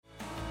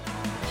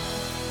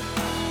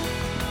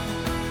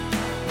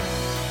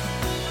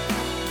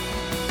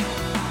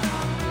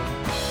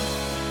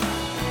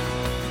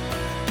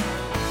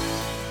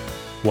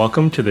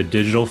Welcome to the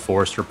Digital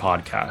Forester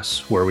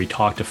Podcast, where we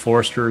talk to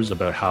foresters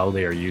about how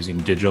they are using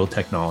digital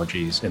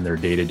technologies in their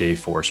day-to-day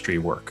forestry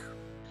work.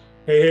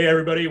 Hey,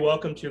 everybody.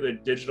 Welcome to the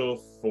Digital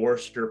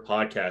Forester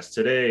Podcast.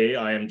 Today,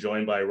 I am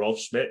joined by Rolf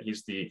Schmitz.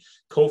 He's the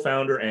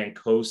co-founder and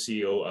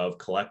co-CEO of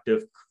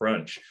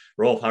CollectiveCrunch.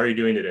 Rolf, how are you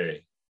doing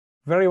today?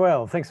 Very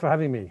well. Thanks for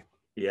having me.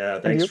 Yeah,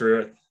 thanks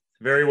for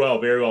very well.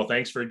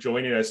 Thanks for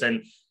joining us.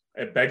 And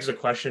it begs a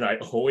question I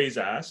always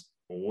ask,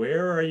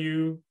 where are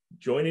you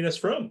joining us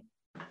from?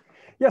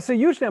 Yeah, so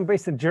usually I'm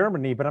based in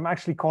Germany, but I'm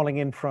actually calling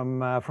in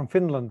from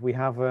Finland. We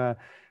have a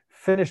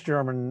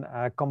Finnish-German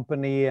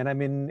company, and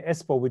I'm in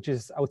Espoo, which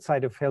is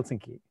outside of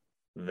Helsinki.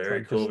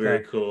 Very cool.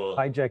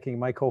 Hijacking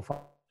my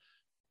co-founder.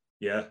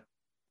 Yeah.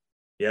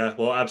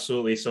 Well,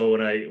 absolutely. So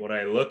when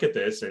I look at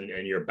this and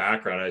your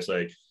background, I was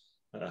like,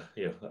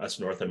 us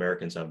North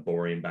Americans have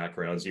boring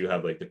backgrounds. You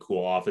have like the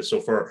cool office.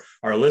 So for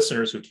our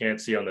listeners who can't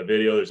see on the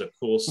video, there's a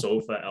cool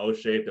sofa,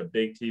 L-shaped, a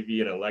big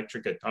TV, an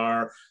electric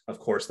guitar, of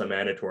course, the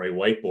mandatory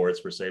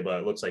whiteboards per se,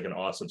 but it looks like an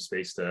awesome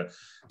space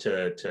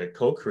to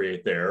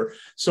co-create there.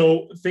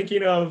 So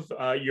thinking of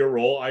your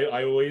role,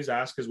 I always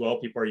ask as well,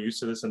 people are used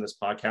to this in this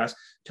podcast.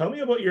 Tell me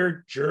about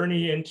your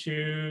journey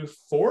into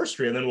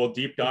forestry, and then we'll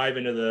deep dive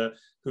into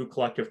who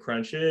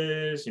CollectiveCrunch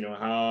is,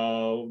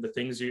 how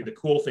the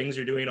cool things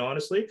you're doing,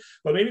 honestly.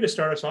 But maybe to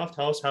start us off,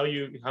 tell us how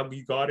you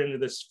got into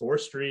this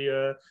forestry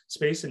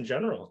space in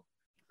general.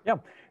 Yeah.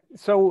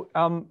 So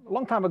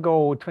long time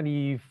ago,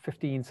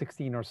 2015,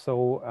 16 or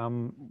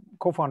so,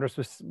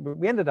 co-founders,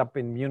 we ended up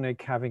in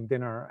Munich having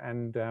dinner,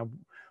 and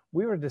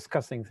we were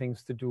discussing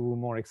things to do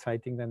more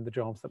exciting than the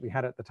jobs that we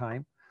had at the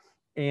time.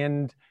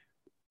 And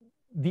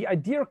the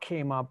idea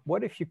came up,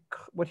 what if you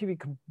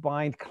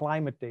combined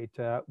climate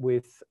data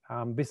with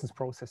business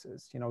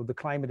processes? The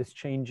climate is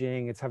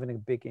changing, it's having a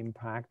big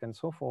impact and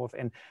so forth.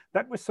 And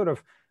that was sort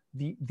of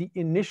the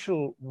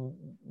initial,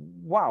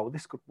 wow,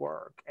 this could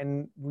work.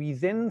 And we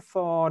then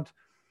thought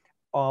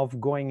of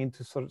going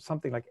into sort of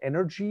something like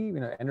energy,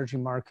 energy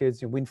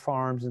markets, wind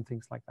farms and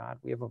things like that.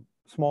 We have a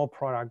small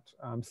product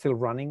still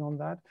running on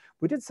that.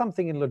 We did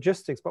something in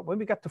logistics, but when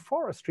we got to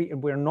forestry,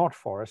 and we're not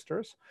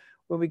foresters,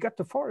 when we got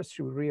to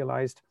forestry, we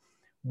realized,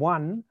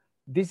 one,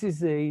 this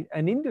is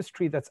an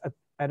industry that's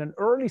at an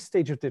early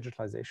stage of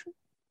digitalization,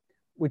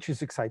 which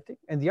is exciting.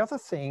 And the other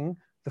thing,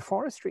 the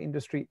forestry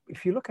industry,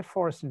 if you look at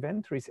forest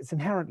inventories, it's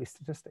inherently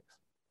statistics.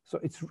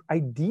 So it's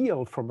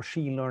ideal for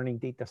machine learning,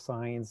 data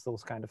science,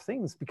 those kind of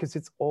things, because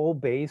it's all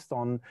based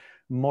on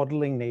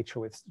modeling nature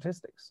with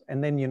statistics.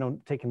 And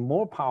then, taking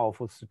more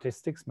powerful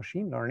statistics,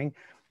 machine learning,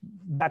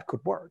 that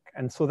could work.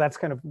 And so that's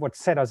kind of what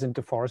set us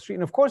into forestry.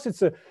 And of course,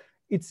 it's a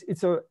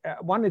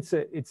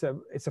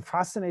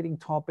fascinating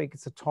topic.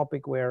 It's a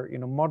topic where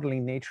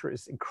modeling nature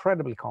is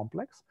incredibly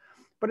complex,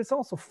 but it's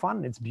also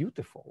fun. It's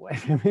beautiful.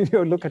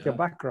 Look at your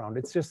background.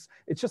 It's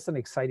just an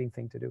exciting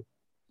thing to do.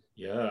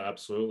 Yeah,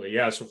 absolutely.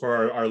 Yeah. So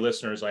for our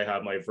listeners, I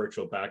have my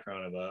virtual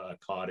background of a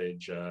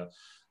cottage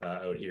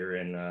out here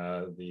in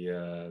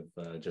the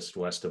just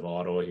west of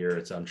Ottawa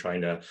here.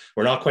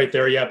 We're not quite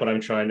there yet, but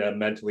I'm trying to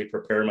mentally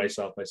prepare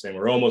myself by saying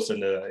we're almost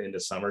into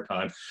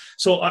summertime.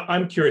 So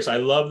I'm curious. I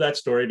love that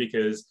story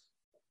because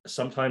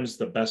sometimes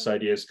the best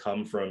ideas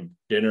come from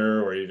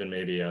dinner or even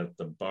maybe at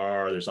the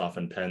bar. There's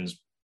often pens,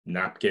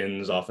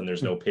 napkins, often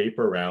there's no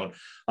paper around.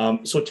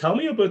 So tell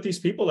me about these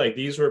people. Like,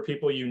 these were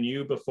people you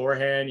knew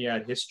beforehand, you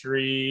had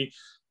history,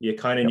 you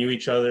kind of knew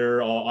each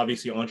other,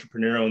 obviously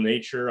entrepreneurial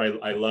nature.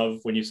 I love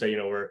when you say,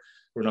 we're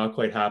not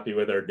quite happy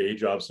with our day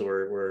job, so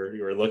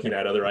we're looking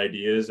at other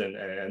ideas,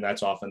 and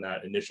that's often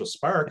that initial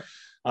spark.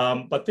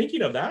 But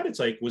thinking of that, it's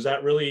like, was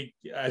that really,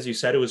 as you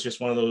said, it was just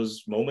one of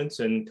those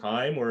moments in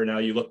time where now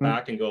you look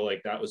back and go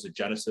like, that was the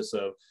genesis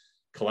of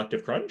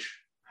CollectiveCrunch?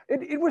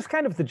 It was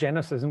kind of the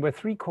genesis, and we're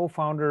three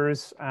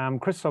co-founders.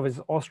 Christoph is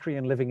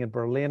Austrian, living in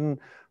Berlin.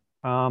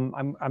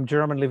 I'm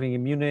German, living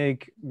in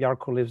Munich.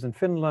 Jarkko lives in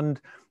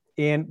Finland.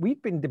 And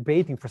we've been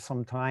debating for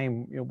some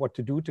time, what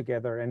to do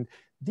together. And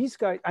these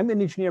guys, I'm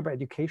an engineer by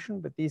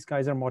education, but these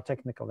guys are more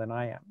technical than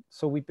I am.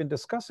 So we've been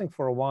discussing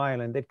for a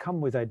while, and they'd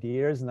come with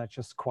ideas, and I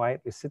just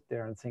quietly sit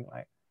there and think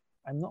like,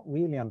 I'm not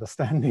really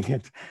understanding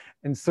it.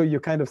 And so you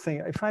kind of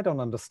think, if I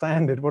don't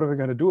understand it, what are we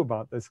going to do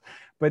about this?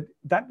 But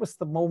that was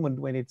the moment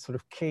when it sort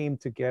of came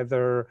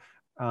together.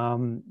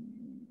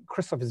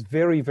 Christoph is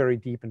very, very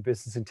deep in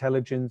business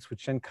intelligence,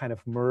 which then kind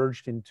of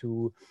merged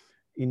into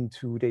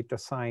data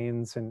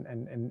science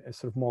and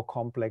sort of more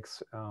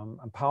complex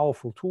and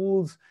powerful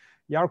tools.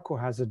 Jarkko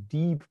has a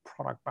deep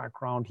product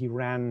background. He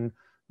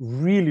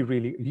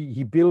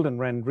built and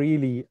ran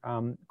really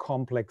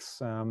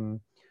complex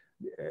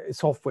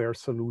software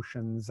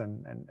solutions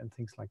and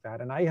things like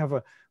that. And I have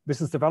a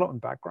business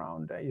development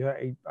background.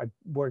 I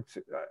worked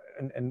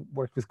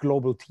worked with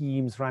global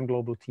teams, ran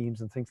global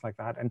teams and things like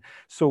that. And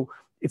so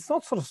it's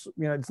not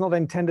it's not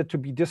intended to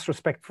be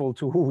disrespectful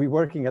to who we're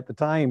working at the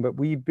time, but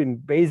we've been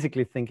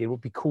basically thinking it would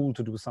be cool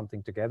to do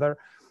something together.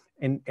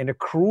 And a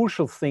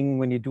crucial thing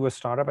when you do a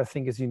startup, I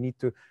think, is you need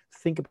to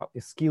think about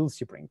the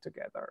skills you bring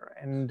together.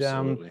 And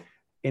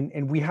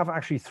And we have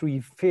actually three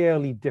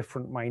fairly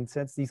different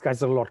mindsets. These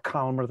guys are a lot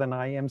calmer than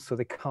I am, so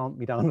they calm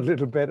me down a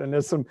little bit. And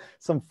there's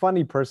some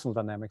funny personal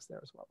dynamics there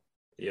as well.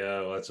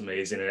 Yeah, well, that's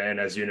amazing. And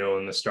as you know,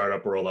 in the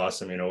startup world,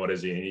 awesome. You know, what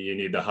is it? You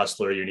need the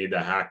hustler, you need the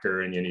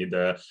hacker, and you need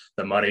the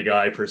money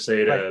guy per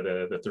se, Right.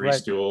 the three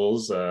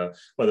stools.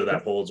 Whether that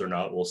Yep. holds or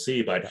not, we'll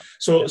see. But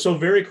Yep. so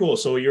very cool.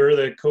 So you're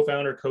the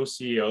co-founder,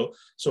 co-CEO.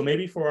 So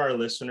maybe for our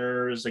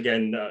listeners,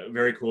 again,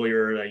 very cool.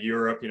 You're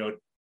Europe. You know,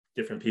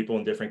 different people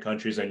in different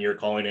countries, and you're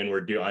calling in.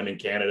 I'm in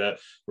Canada.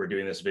 We're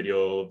doing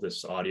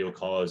this audio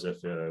call as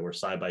if we're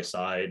side by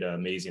side.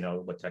 Amazing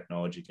what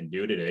technology can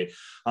do today.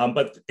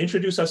 But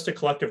introduce us to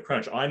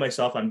CollectiveCrunch. I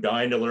myself, I'm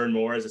dying to learn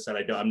more. As I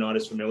said, I'm not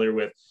as familiar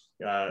with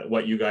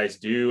what you guys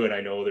do, and I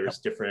know there's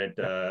different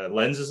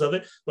lenses of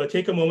it. But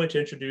take a moment to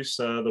introduce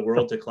the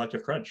world to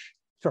CollectiveCrunch.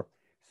 Sure.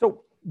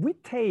 So we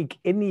take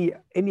any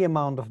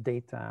amount of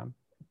data,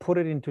 put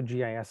it into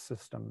GIS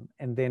system,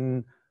 and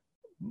then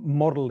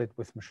model it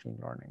with machine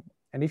learning.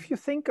 And if you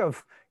think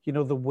of,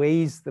 the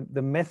ways,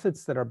 the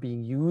methods that are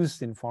being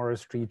used in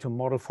forestry to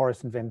model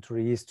forest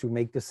inventories, to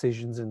make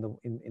decisions in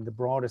the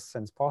broadest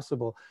sense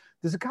possible,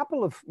 there's a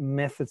couple of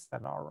methods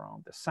that are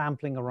around. There's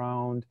sampling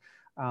around.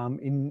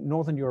 In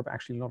Northern Europe,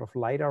 actually, a lot of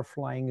LiDAR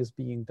flying is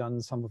being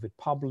done, some of it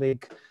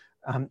public.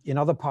 In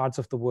other parts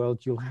of the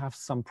world, you'll have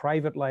some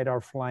private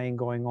LiDAR flying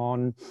going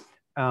on.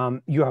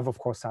 You have, of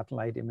course,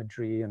 satellite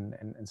imagery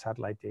and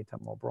satellite data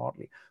more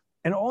broadly.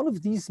 And all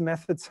of these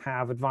methods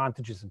have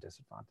advantages and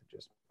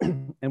disadvantages.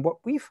 And what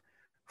we've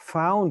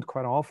found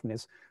quite often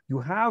is you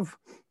have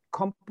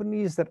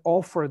companies that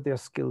offer their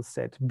skill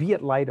set, be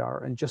it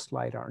LiDAR and just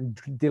LiDAR, and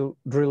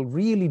drill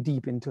really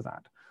deep into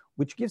that,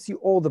 which gives you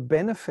all the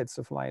benefits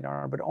of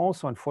LiDAR, but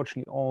also,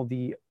 unfortunately, all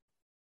the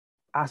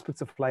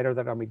aspects of LiDAR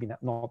that are maybe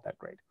not that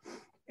great.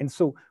 And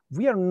so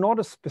we are not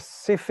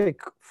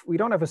we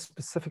don't have a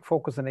specific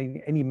focus on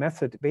any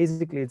method.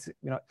 Basically, it's,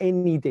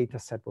 any data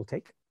set we'll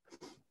take,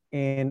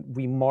 and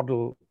we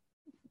model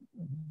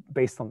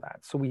based on that.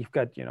 So we've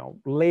got,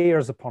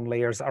 layers upon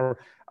layers. Our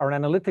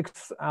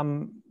analytics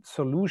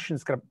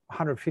solutions got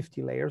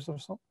 150 layers or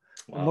so.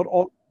 Wow. Not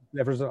all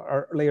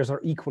layers are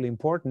equally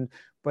important,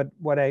 but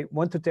what I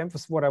want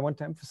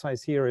to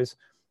emphasize here is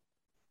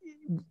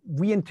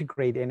we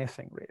integrate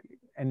anything really,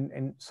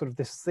 and sort of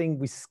this thing,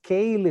 we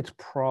scale it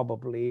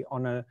probably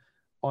on a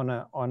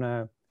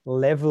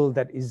level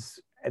that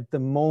is at the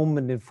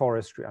moment in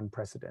forestry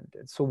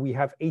unprecedented. So we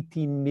have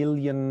 18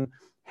 million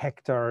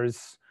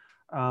hectares,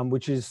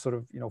 which is sort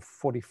of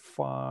 40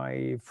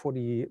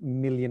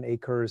 million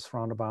acres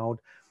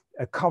roundabout,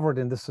 covered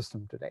in the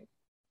system today.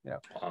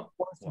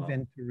 Forest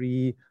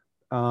inventory,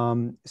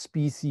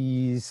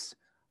 species,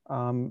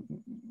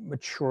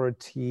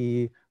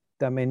 maturity,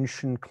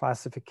 dimension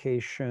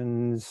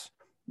classifications,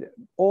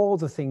 all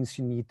the things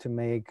you need to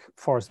make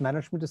forest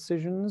management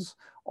decisions,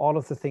 all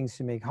of the things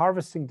you make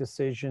harvesting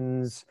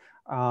decisions,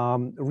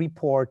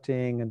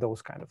 reporting, and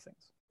those kind of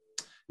things.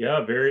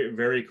 Yeah, very,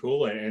 very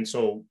cool. And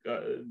so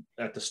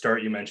at the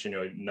start, you mentioned,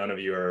 none of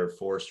you are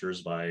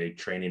foresters by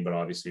training, but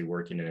obviously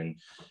working in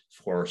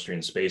forestry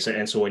and space.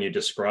 And so when you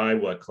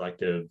describe what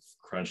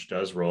CollectiveCrunch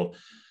does, Rolf,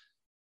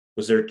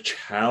 was there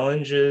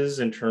challenges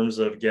in terms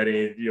of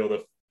getting,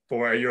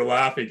 you're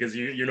laughing because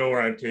you know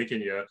where I'm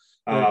taking you.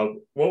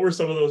 What were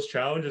some of those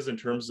challenges in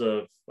terms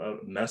of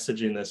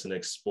messaging this and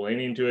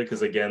explaining to it?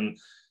 Because again,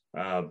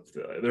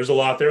 there's a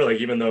lot there. Like,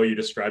 even though you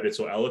described it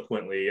so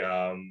eloquently,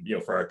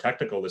 for our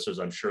technical listeners,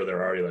 I'm sure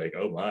they're already like,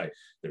 oh my,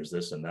 there's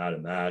this and that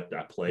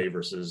at play,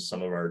 versus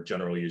some of our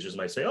general users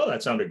might say, oh,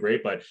 that sounded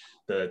great, but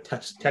the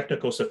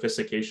technical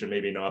sophistication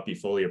maybe not be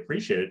fully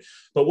appreciated.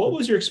 But what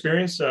was your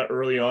experience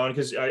early on?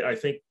 Because I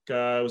think,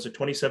 was it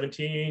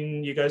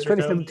 2017 you guys were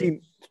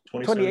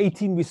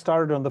 2018 we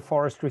started on the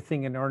forestry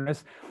thing in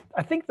earnest.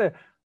 I think the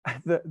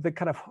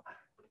kind of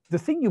the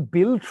thing you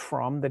build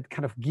from that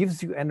kind of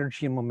gives you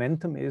energy and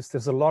momentum is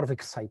there's a lot of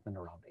excitement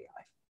around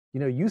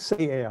AI. You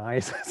say AI,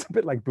 it's a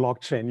bit like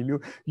blockchain.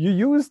 You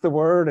use the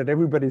word and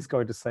everybody's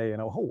going to say,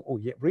 oh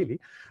yeah, really.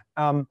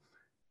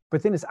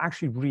 But then it's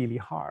actually really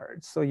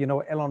hard. So,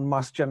 Elon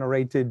Musk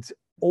generated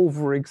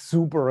over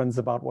exuberance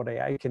about what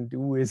AI can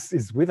do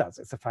is with us.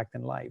 It's a fact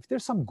in life.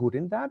 There's some good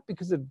in that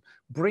because it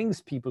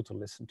brings people to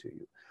listen to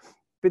you.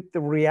 But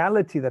the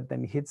reality that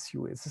then hits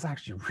you is it's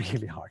actually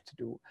really hard to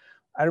do.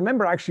 I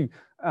remember actually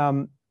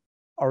our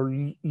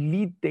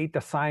lead data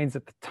science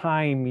at the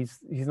time, he's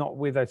not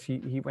with us,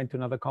 he went to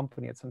another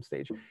company at some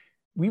stage.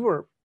 We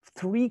were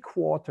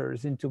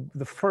 3/4 into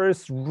the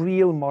first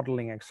real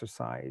modeling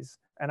exercise.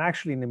 And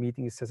actually in the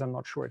meeting, he says, I'm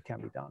not sure it can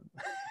be done.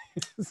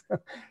 so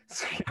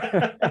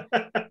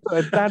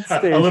at that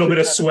stage, a little bit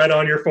of sweat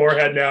on your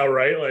forehead now,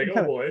 right? Like,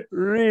 oh boy.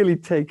 Really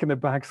taken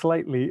aback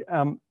slightly.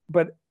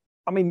 But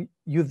I mean,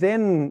 you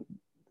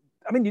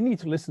need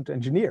to listen to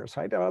engineers,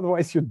 right?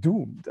 Otherwise you're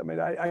doomed. I mean,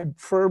 I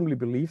firmly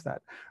believe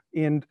that.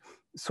 And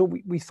so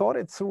we thought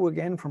it through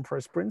again from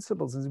first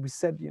principles. And we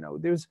said,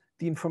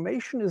 the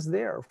information is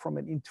there from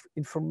an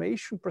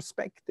information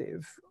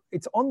perspective.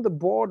 It's on the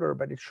border,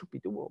 but it should be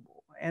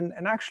doable. And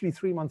actually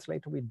 3 months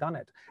later, we've done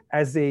it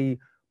as a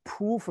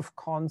proof of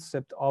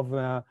concept of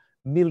a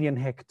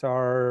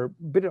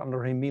bit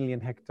under a million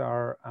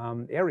hectare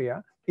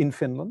area in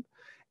Finland.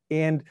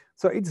 And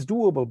so it's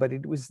doable, but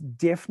it was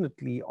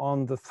definitely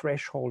on the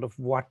threshold of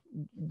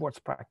what's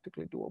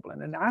practically doable.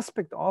 And an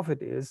aspect of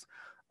it is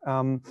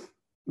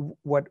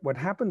what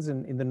happens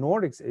in the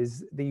Nordics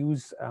is they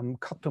use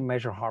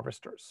cut-to-measure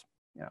harvesters.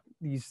 Yeah,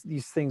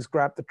 these things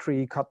grab the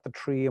tree, cut the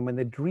tree, and when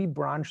they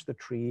rebranch the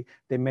tree,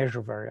 they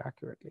measure very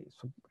accurately.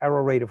 So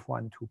error rate of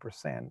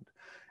 1-2%.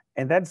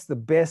 And that's the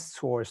best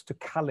source to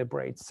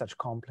calibrate such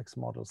complex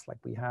models like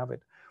we have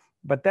it.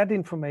 But that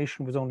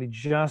information was only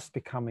just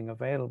becoming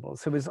available.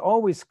 So it's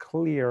always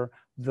clear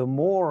the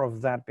more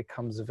of that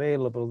becomes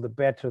available, the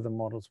better the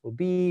models will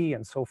be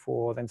and so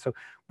forth. And so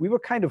we were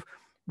pretty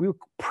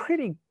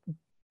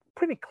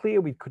clear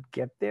we could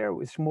get there. It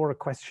was more a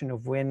question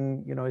of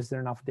when, is there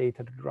enough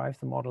data to drive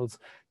the models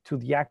to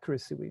the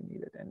accuracy we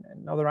needed. And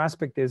another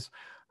aspect is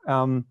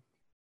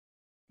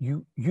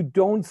you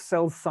don't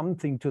sell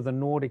something to the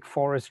Nordic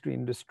forestry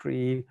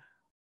industry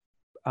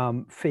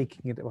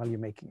faking it while you're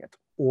making it,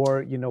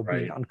 or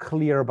being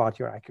unclear about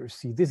your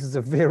accuracy. This is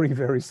a very,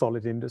 very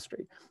solid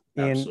industry.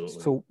 And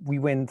Absolutely. so we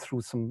went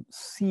through some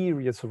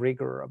serious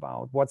rigor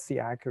about what's the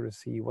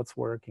accuracy, what's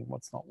working,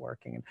 what's not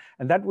working.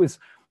 And that was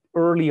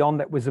early on,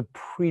 that was a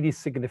pretty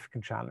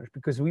significant challenge,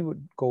 because we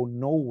would go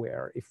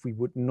nowhere if we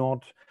would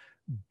not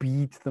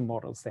beat the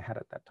models they had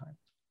at that time.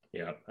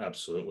 Yeah,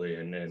 absolutely.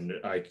 And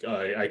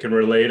I can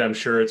relate. I'm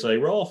sure it's like,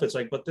 Rolf, it's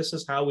like, but this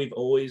is how we've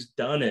always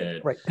done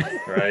it. Right.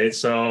 Right.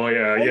 So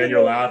yeah,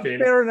 you're laughing.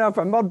 Fair enough.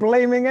 I'm not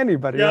blaming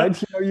anybody, right?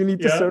 You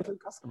need to serve your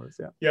customers.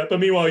 Yeah. Yeah. But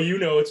meanwhile,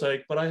 it's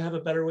like, but I have a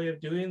better way of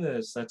doing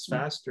this. That's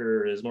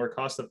faster, is more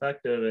cost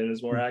effective, and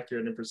is more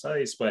accurate and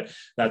precise. But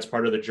that's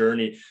part of the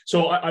journey.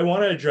 So I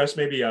want to address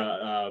maybe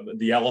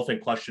the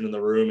elephant question in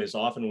the room is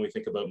often when we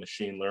think about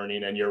machine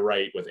learning, and you're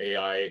right, with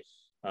AI,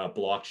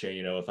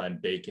 blockchain, if I'm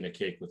baking a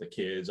cake with the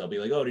kids, I'll be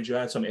like, oh, did you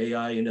add some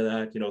AI into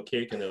that,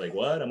 cake? And they're like,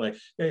 what? I'm like,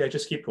 yeah,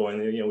 just keep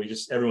going.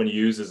 Everyone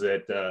uses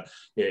it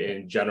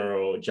in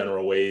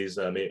general ways,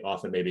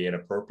 often maybe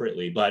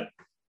inappropriately. But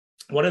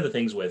one of the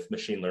things with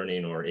machine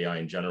learning or AI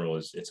in general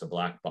is it's a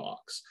black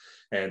box.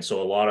 And so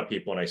a lot of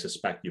people, and I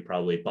suspect you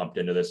probably bumped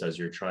into this as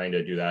you're trying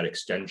to do that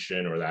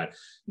extension or that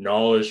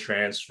knowledge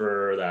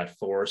transfer, that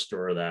forced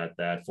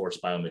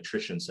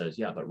biometrician says,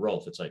 yeah, but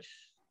Rolf, it's like,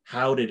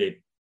 how did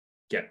it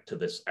get to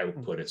this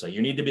output? It's like,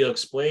 you need to be able to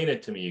explain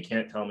it to me. You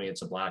can't tell me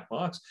it's a black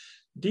box.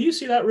 Do you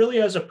see that really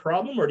as a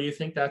problem, or do you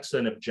think that's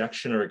an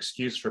objection or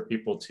excuse for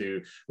people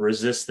to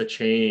resist the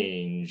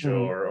change?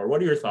 Or what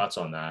are your thoughts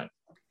on that?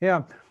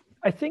 Yeah,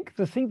 I think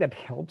the thing that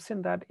helps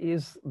in that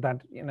is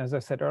that, as I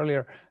said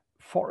earlier,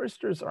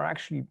 foresters are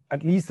actually,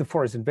 at least the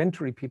forest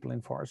inventory people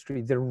in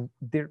forestry,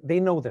 they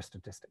know their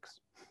statistics.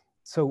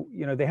 So,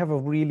 they have a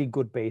really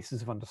good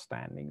basis of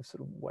understanding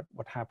sort of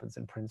what happens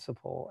in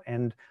principle.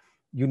 And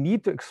you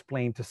need to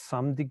explain to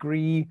some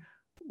degree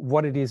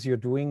what it is you're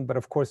doing, but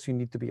of course you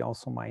need to be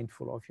also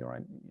mindful of your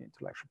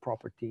intellectual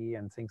property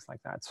and things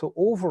like that. So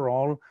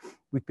overall,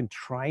 we've been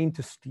trying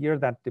to steer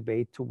that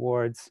debate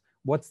towards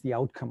what's the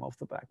outcome of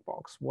the black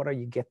box? What are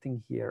you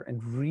getting here?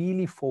 And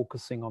really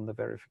focusing on the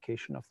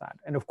verification of that.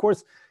 And of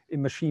course,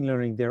 in machine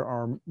learning, there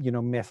are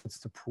methods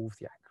to prove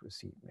the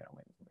accuracy,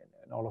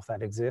 and all of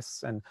that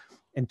exists. And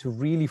to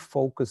really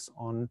focus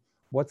on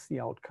what's the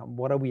outcome?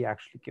 What are we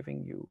actually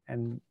giving you?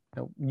 And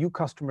new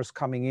customers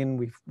coming in,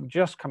 we're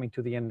just coming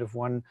to the end of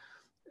one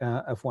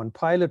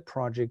pilot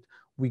project.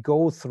 We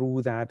go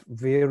through that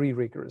very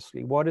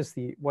rigorously. What's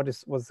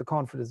the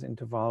confidence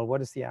interval?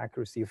 What is the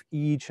accuracy of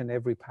each and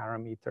every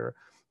parameter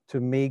to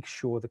make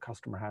sure the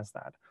customer has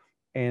that?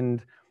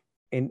 And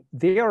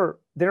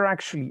they're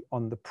actually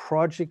on the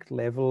project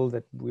level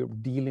that we're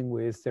dealing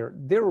with,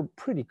 they're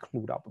pretty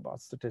clued up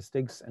about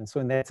statistics. And so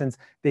in that sense,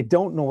 they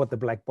don't know what the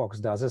black box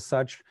does as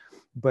such,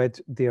 but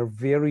they're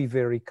very,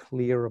 very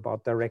clear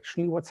about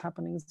directionally what's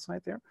happening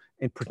inside there,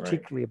 and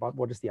particularly about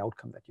what is the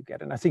outcome that you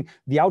get. And I think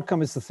the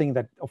outcome is the thing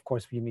that, of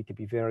course, we need to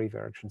be very,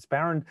 very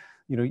transparent.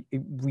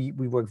 We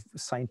work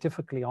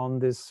scientifically on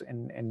this,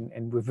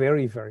 and we're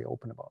very, very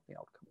open about the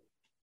outcome.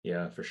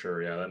 Yeah, for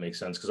sure. Yeah, that makes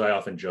sense. Because I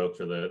often joke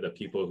for the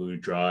people who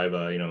drive,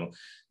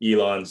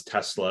 Elon's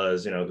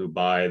Teslas, who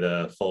buy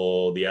the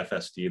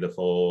FSD, the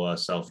full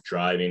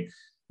self-driving.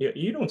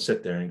 You don't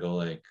sit there and go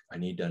like, I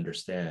need to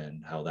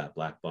understand how that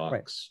black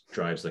box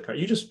drives the car.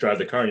 You just drive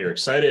the car and you're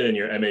excited,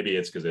 and maybe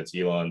it's because it's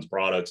Elon's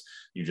products.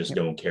 You just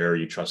don't care.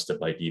 You trust it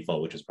by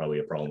default, which is probably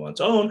a problem on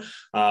its own.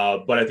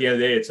 But at the end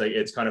of the day,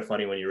 it's kind of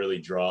funny when you really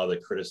draw the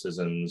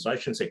criticisms. I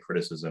shouldn't say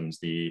criticisms,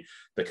 the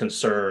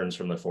concerns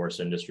from the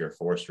forest industry or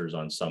foresters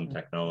on some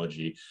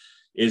technology.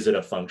 Is it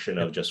a function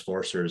of just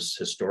foresters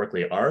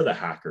historically are the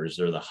hackers,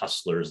 they're the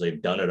hustlers,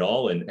 they've done it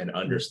all and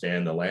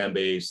understand the land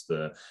base,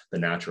 the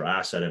natural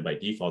asset, and by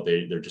default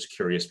they're just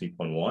curious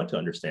people and want to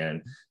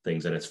understand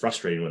things, and it's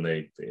frustrating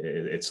when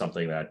it's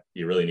something that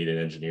you really need an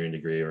engineering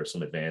degree or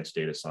some advanced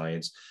data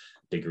science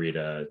degree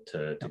to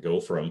go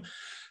from.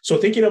 So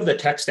thinking of the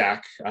tech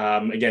stack,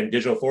 again,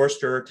 digital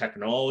forester,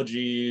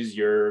 technologies,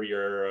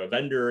 you're a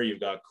vendor, you've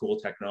got cool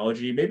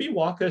technology. Maybe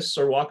walk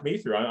me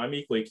through. I'm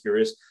equally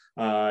curious.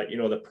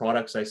 The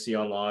products I see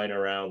online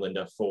around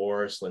Linda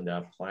Forest,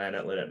 Linda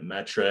Planet, Linda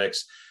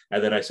Metrics.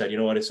 And then I said, you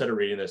know what, instead of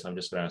reading this, I'm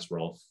just going to ask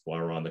Rolf while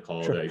we're on the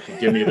call to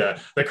give me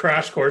the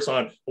crash course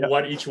on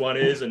what each one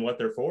is and what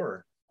they're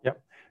for.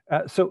 Yep.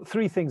 So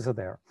three things are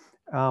there.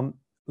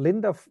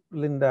 Linda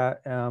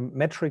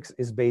Metrics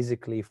is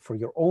basically for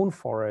your own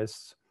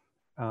forests.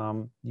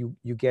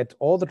 You get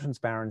all the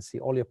transparency,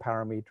 all your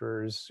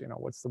parameters,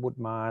 what's the wood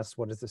mass,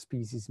 what is the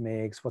species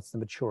mix, what's the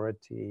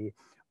maturity,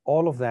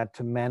 all of that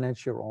to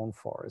manage your own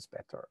forest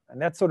better.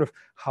 And that's sort of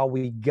how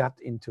we got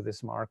into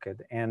this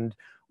market. And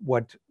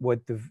what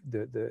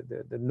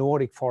the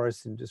Nordic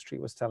forest industry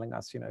was telling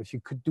us, if you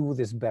could do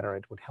this better,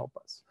 it would help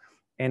us.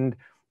 And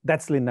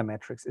that's Linda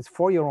Metrics. It's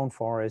for your own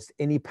forest.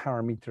 Any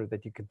parameter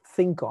that you could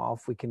think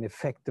of, we can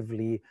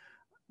effectively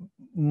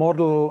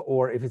model,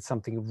 or if it's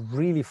something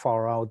really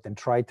far out, then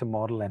try to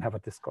model and have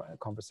a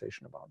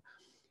conversation about.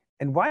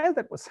 And while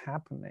that was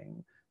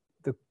happening,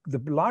 the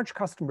large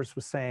customers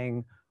were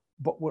saying,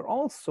 but we're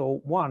also,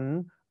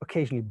 one,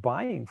 occasionally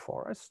buying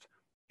forest,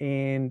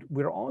 and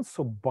we're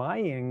also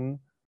buying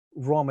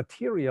raw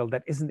material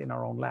that isn't in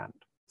our own land.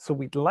 So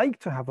we'd like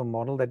to have a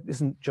model that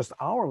isn't just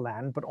our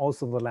land, but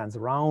also the lands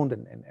around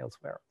and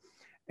elsewhere.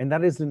 And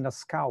that is Linda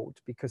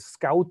Scout, because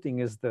scouting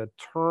is the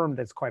term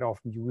that's quite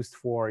often used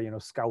for,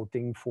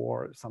 scouting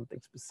for something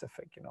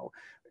specific.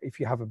 If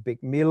you have a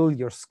big mill,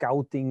 you're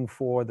scouting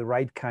for the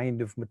right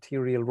kind of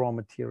material, raw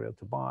material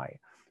to buy.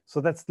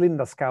 So that's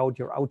Linda Scout,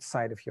 you're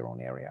outside of your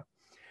own area.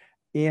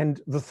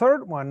 And the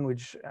third one,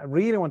 which I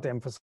really want to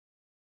emphasize,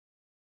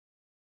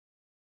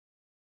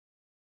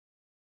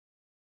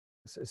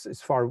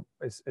 as far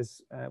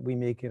as we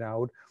make it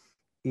out,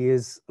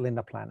 is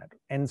Linda Planet.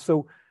 And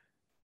so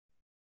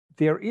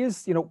there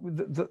is,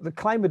 the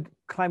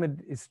climate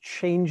is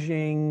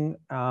changing.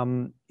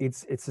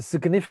 It's a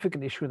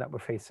significant issue that we're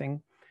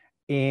facing,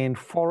 and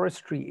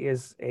forestry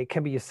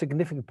can be a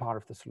significant part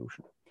of the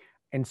solution.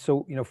 And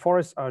so,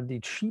 forests are the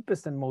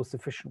cheapest and most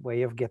efficient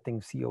way of getting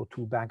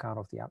CO2 back out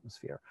of the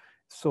atmosphere.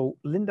 So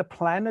Linda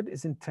Planet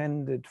is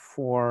intended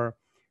for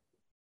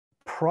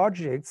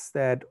projects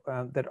that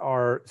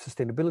are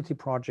sustainability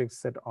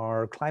projects, that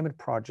are climate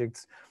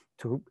projects,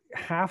 to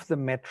have the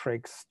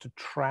metrics to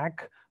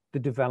track the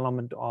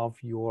development of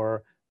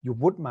your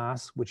wood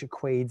mass, which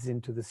equates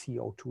into the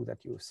CO2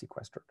 that you've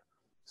sequestered.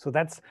 So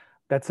that's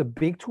a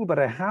big tool. But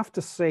I have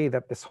to say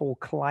that this whole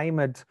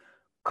climate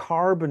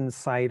carbon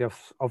side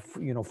of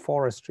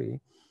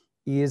forestry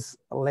is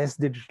less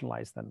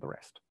digitalized than the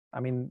rest. I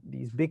mean,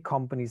 these big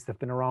companies have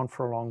been around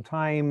for a long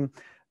time.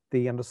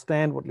 They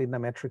understand what Linda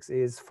Metrics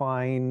is,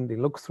 fine. They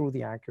look through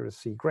the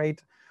accuracy,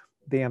 great.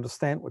 They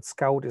understand what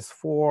Scout is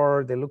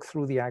for. They look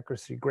through the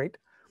accuracy, great.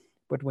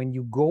 But when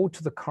you go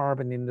to the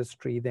carbon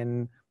industry,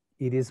 then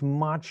it is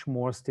much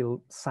more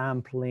still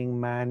sampling,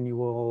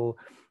 manual.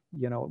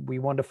 We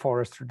want a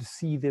forester to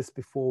see this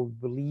before we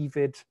believe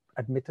it.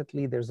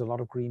 Admittedly, there's a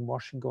lot of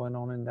greenwashing going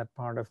on in that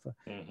part of the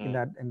in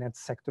that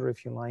sector,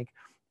 if you like.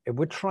 And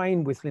we're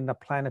trying with Linda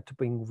Planet to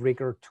bring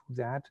rigor to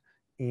that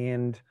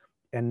and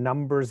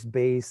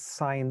numbers-based,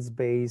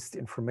 science-based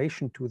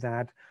information to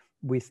that,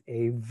 with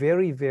a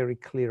very, very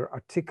clear,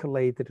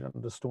 articulated and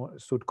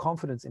understood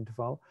confidence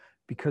interval.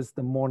 Because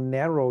the more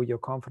narrow your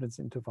confidence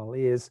interval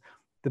is,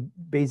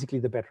 basically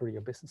the better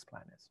your business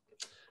plan is.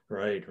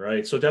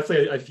 Right. So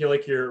definitely, I feel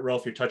like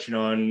Rolf, you're touching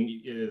on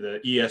the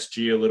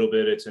ESG a little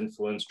bit. Its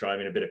influence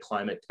driving a bit of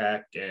climate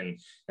tech, and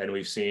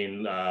we've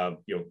seen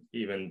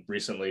even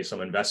recently some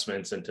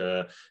investments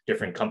into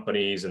different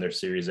companies and their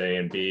Series A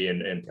and B,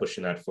 and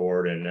pushing that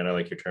forward. And I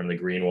like your term, the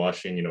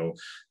greenwashing,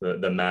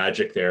 the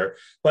magic there.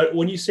 But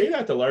when you say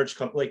that, the large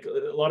company, like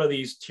a lot of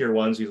these tier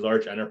ones, these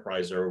large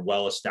enterprises are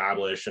well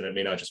established, and it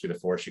may not just be the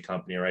forestry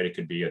company, right? It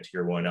could be a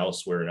tier one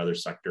elsewhere in other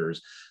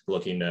sectors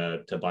looking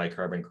to buy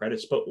carbon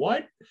credits. But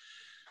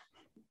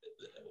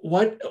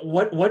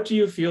what do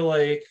you feel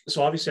like?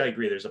 So obviously I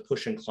agree there's a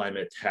push in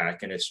climate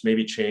tech, and it's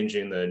maybe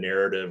changing the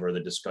narrative or the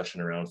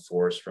discussion around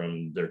forest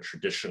from their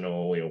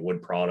traditional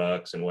wood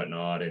products and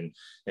whatnot, and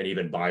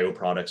even bio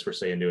products per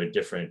se, into a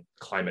different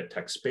climate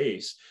tech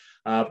space.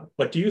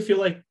 But do you feel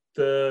like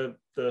the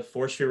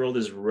forestry world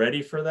is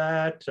ready for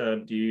that?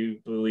 Do you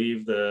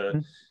believe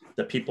the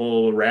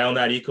people around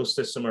that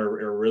ecosystem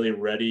are really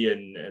ready,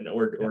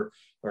 or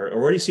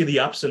where do you see the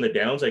ups and the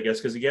downs, I guess?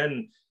 Because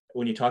again,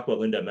 when you talk about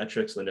Linda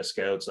Metrics, Linda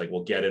Scouts, like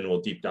we'll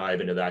deep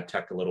dive into that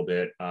tech a little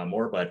bit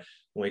more. But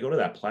when we go to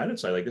that planet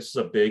side, like this is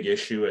a big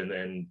issue,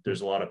 and there's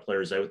a lot of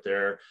players out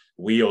there.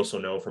 We also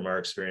know from our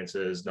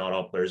experiences, not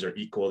all players are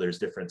equal. There's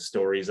different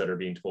stories that are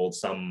being told,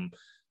 some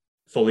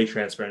fully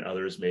transparent,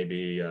 others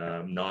maybe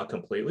not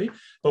completely.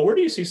 But where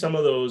do you see some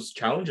of those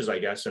challenges, I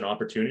guess, and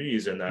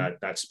opportunities in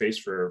that space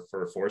for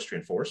forestry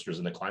and foresters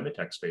in the climate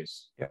tech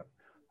space?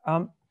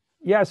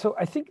 Yeah, so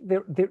I think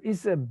there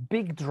is a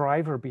big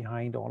driver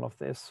behind all of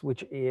this,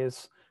 which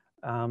is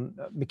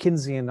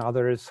McKinsey and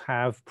others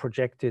have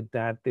projected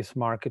that this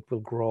market will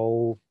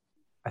grow,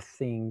 I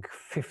think,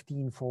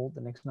 15-fold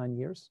the next 9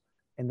 years.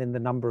 And then the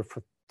number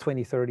for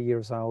 20, 30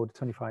 years out,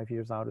 25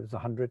 years out is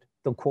 100.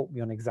 Don't quote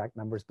me on exact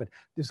numbers, but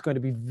there's going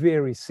to be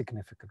very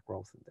significant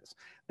growth in this.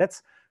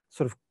 That's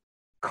sort of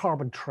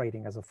carbon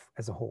trading as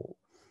a whole.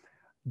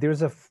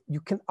 You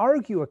can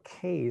argue a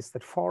case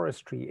that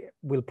forestry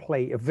will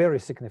play a very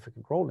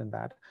significant role in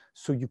that.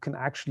 So you could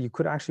actually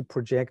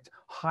project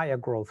higher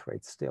growth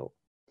rates still.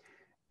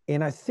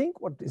 And I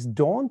think what is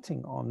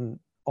daunting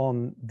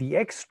on the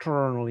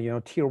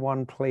external, tier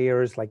one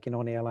players like,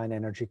 an airline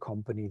energy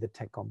company, the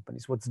tech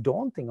companies, what's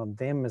daunting on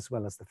them as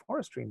well as the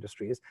forestry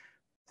industry is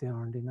there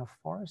aren't enough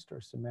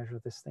foresters to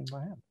measure this thing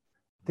by hand.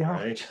 There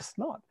are just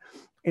not.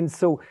 And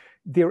so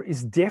there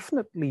is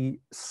definitely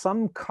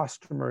some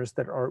customers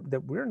that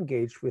we're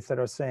engaged with that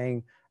are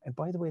saying, and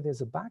by the way,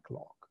 there's a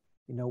backlog.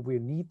 We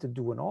need to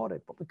do an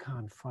audit, but we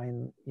can't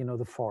find,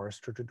 the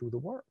forester to do the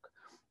work.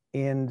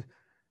 And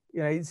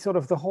it's sort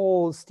of the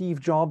whole Steve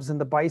Jobs and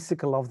the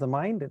bicycle of the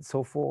mind and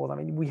so forth. I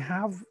mean, we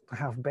have to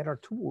have better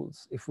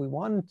tools if we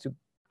want to,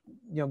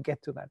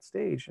 get to that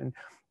stage. And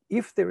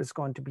if there is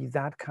going to be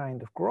that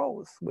kind of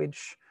growth,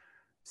 which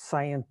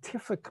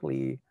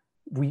scientifically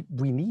we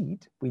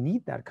need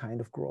that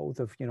kind of growth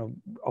of,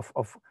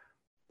 of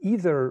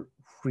either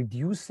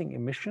reducing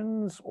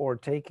emissions or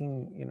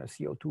taking,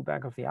 CO2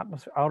 back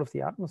out of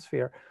the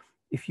atmosphere.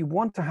 If you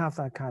want to have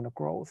that kind of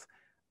growth,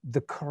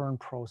 the current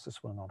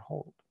process will not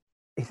hold.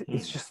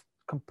 It's just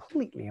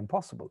completely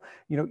impossible.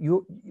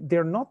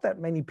 There are not that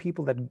many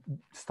people that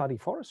study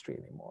forestry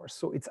anymore.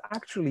 So it's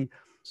actually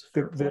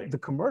the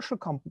commercial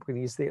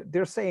companies,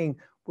 they're saying,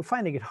 we're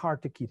finding it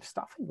hard to keep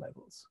staffing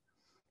levels.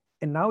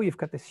 And now you've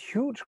got this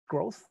huge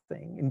growth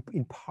thing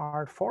in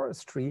part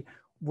forestry,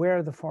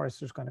 where the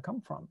forester is going to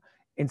come from.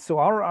 And so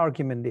our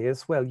argument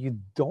is, well, you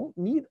don't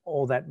need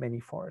all that many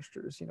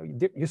foresters.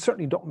 You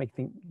certainly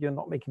you're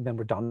not making them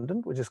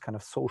redundant, which is kind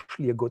of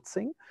socially a good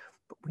thing,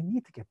 but we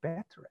need to get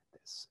better at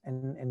this.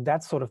 And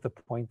that's sort of the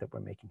point that we're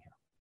making here.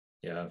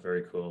 Yeah,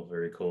 very cool.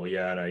 Very cool.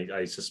 Yeah. And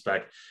I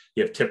suspect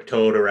you have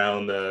tiptoed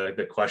around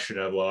the question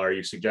of, well, are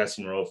you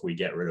suggesting, Rolf, we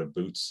get rid of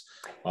boots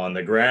on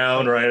the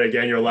ground, right?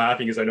 Again, you're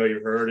laughing because I know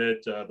you've heard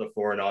it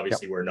before, and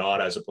obviously we're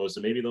not, as opposed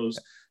to maybe those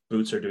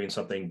boots are doing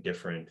something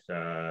different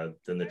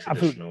than the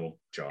traditional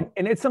job.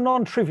 And it's a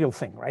non-trivial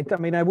thing, right? I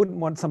mean, I wouldn't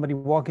want somebody to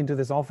walk into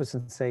this office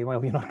and say,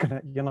 well,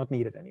 you're not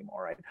needed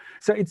anymore, right?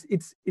 So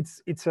it's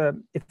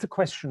a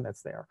question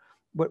that's there.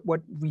 But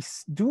what we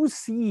do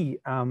see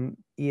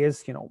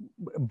is,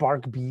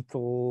 bark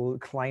beetle,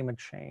 climate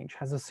change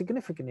has a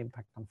significant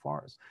impact on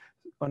forests.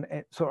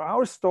 So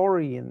our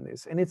story in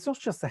this, and it's not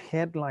just a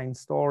headline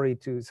story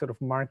to sort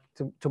of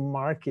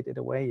market it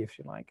away, if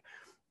you like.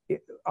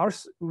 Our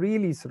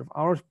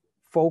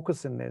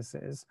focus in this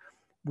is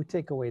we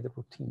take away the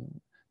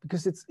routine,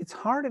 because it's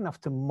hard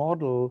enough to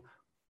model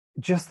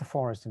just the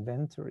forest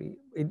inventory.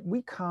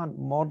 We can't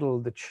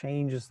model the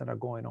changes that are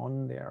going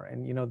on there,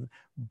 and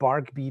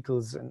bark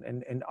beetles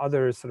and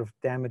other sort of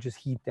damages,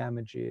 heat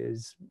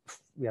damages.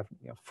 We have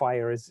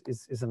fire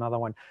is another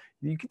one.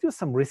 You can do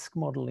some risk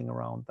modeling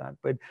around that,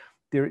 but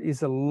there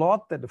is a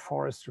lot that the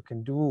forester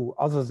can do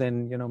other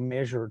than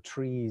measure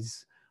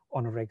trees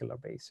on a regular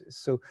basis.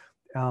 So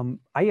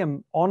I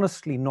am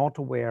honestly not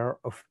aware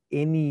of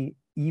any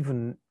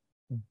even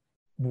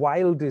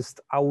wildest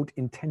out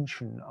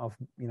intention of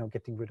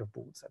getting rid of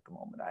boots at the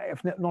moment. I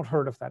have not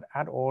heard of that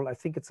at all. I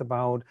think it's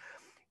about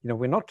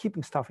we're not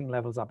keeping staffing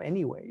levels up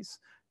anyways,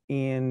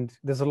 and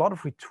there's a lot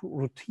of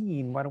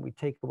routine. Why don't we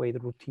take away the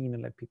routine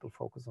and let people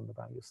focus on the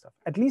value stuff?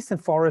 At least in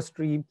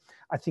forestry,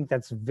 I think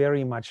that's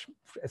very much,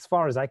 as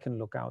far as I can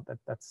look out,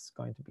 that's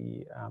going to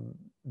be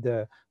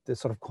the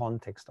sort of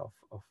context of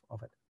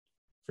it.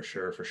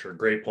 For sure.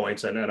 Great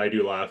points. And I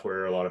do laugh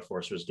where a lot of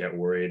foresters get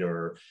worried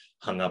or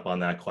hung up on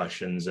that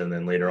questions. And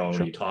then later on,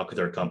 when you talk with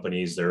their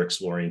companies, they're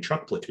exploring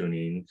truck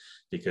platooning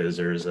because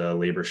there's a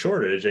labor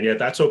shortage. And yet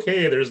that's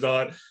okay. There's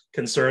not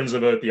concerns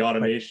about the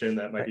automation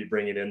that might be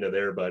bringing into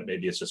there, but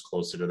maybe it's just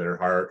closer to their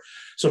heart.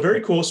 So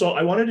very cool. So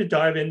I wanted to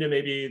dive into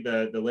maybe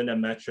the Linda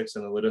metrics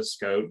and the Linda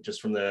Scout,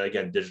 just from the,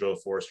 again, Digital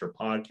Forester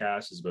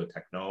podcast is about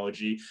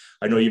technology.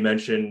 I know you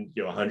mentioned,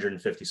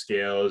 150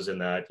 scales and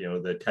that,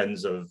 the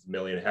tens of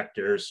million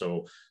hectares.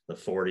 So the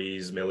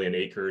 40s million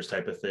acres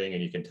type of thing.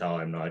 And you can tell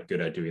I'm not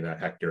good at doing that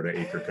hectare to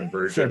acre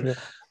conversion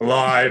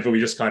live. We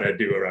just kind of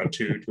do around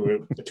two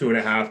and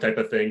a half type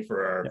of thing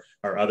for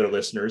our other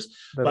listeners.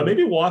 But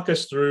maybe walk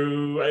us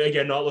through,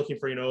 again, not looking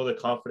for, the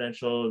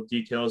confidential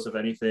details of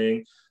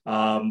anything.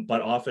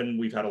 But often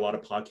we've had a lot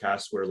of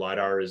podcasts where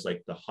LiDAR is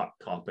like the hot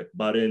topic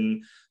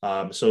button.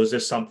 So is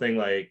this something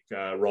like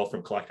Rolf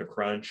from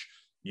CollectiveCrunch,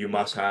 you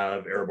must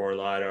have airborne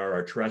LiDAR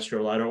or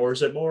terrestrial LiDAR, or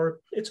is it more,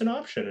 it's an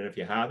option? And if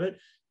you have it,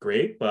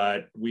 great,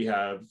 but we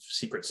have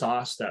secret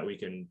sauce that we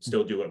can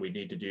still do what we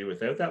need to do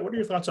without that. What are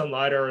your thoughts on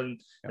LiDAR and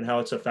how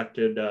it's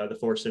affected the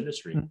forest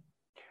industry?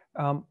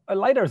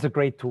 LiDAR is a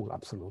great tool,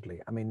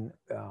 absolutely. I mean,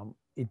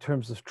 in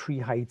terms of tree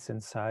heights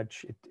and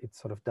such, it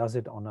sort of does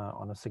it on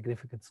a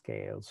significant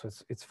scale. So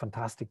it's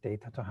fantastic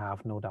data to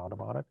have, no doubt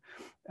about it.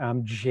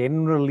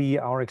 Generally,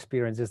 our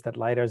experience is that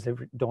LiDAR is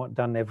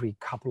done every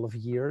couple of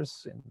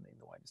years in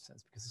the widest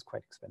sense, because it's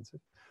quite expensive.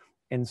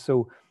 And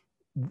so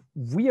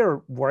we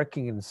are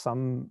working in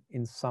some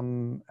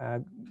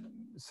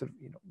sort of,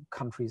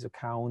 countries,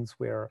 accounts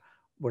where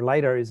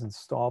LiDAR isn't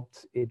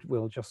stopped. It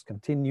will just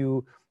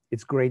continue.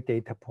 It's great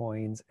data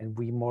points, and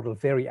we model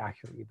very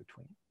accurately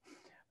between.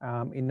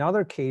 In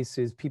other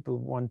cases, people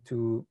want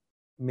to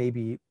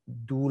maybe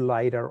do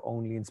LiDAR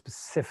only in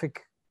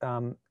specific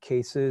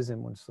cases,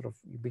 and want sort of,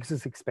 because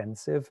it's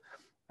expensive,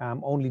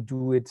 only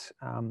do it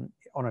on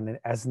an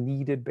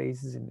as-needed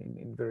basis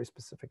in very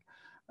specific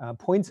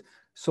points.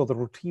 So the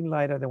routine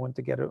LiDAR they want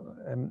to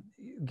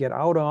get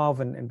out of,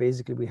 and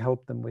basically we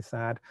help them with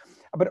that.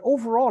 But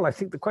overall, I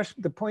think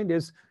the point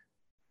is,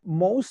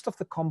 most of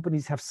the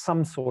companies have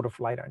some sort of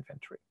LiDAR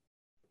inventory.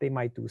 They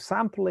might do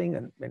sampling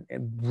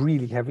and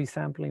really heavy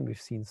sampling.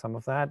 We've seen some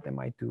of that. They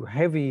might do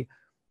heavy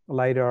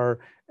LiDAR,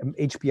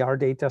 HPR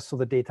data, so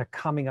the data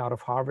coming out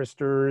of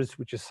harvesters,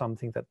 which is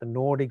something that the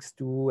Nordics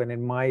do, and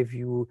in my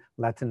view,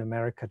 Latin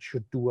America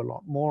should do a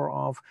lot more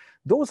of.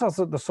 Those are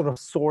the sort of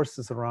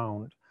sources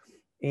around.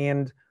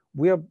 And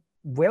we are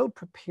well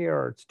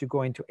prepared to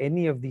go into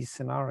any of these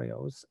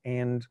scenarios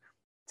and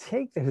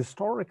take the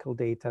historical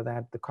data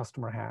that the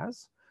customer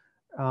has,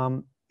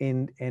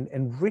 and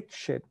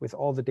enrich it with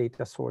all the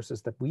data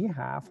sources that we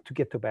have to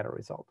get to a better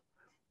result.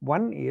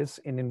 One is,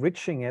 in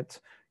enriching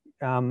it,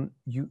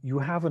 you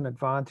have an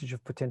advantage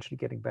of potentially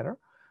getting better.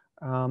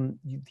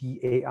 The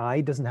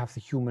AI doesn't have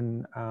the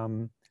human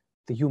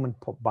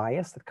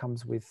bias that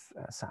comes with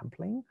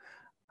sampling.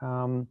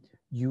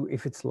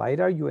 If it's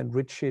LiDAR, you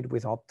enrich it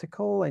with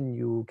optical, and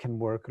you can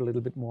work a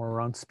little bit more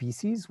around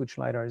species, which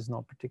LiDAR is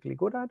not particularly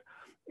good at.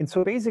 And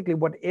so basically,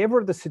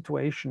 whatever the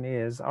situation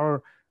is,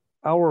 our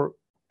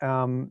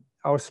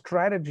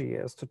strategy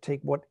is to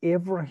take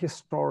whatever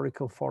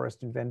historical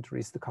forest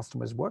inventories the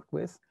customers work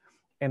with,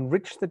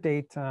 enrich the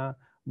data,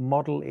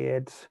 model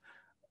it,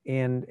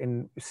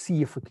 and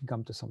see if we can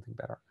come to something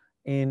better.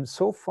 And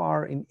so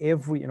far, in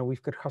every,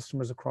 we've got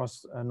customers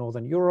across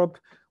Northern Europe.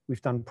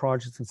 We've done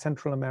projects in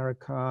Central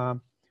America.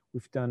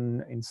 We've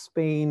done in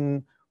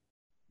Spain.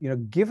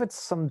 Give it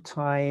some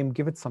time,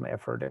 give it some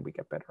effort, and we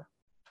get better.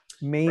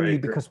 Mainly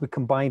because we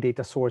combine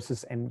data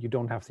sources and you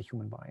don't have the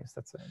human bias.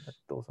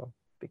 Those are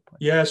big points.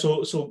 Yeah.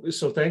 So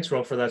thanks,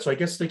 Rolf, for that. So I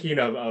guess thinking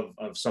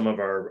of some of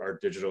our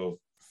digital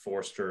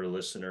Forester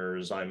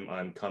listeners,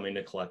 I'm coming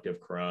to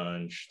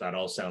CollectiveCrunch. That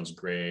all sounds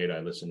great. I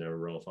listened to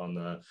Rolf on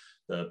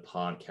the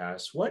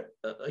podcast. What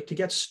to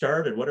get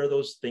started? What are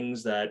those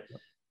things that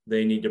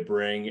they need to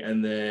bring?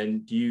 And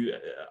then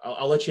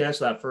I'll let you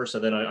answer that first,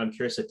 and then I'm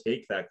curious to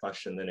take that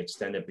question, then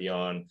extend it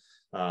beyond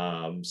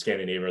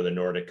Scandinavia or the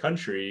Nordic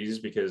countries,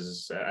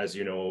 because as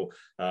you know,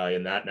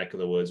 in that neck of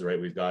the woods, right,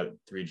 we've got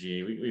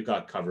 3G, we've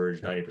got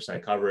coverage,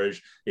 90%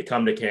 coverage. You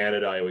come to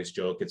Canada, I always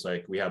joke, it's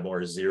like we have more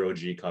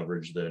 0G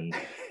coverage than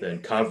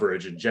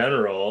coverage in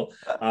general.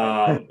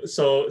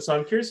 So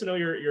I'm curious to know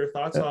your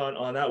thoughts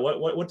on that.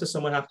 What does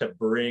someone have to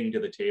bring to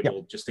the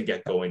table just to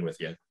get going with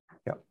you?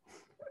 Yeah.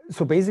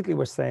 So basically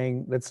we're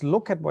saying, let's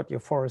look at what your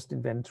forest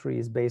inventory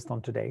is based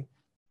on today,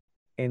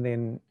 and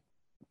then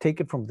take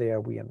it from there,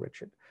 we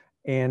enrich it.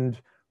 And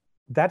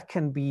that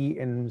can be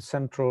in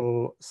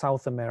Central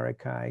South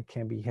America. It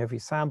can be heavy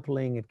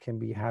sampling. It can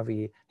be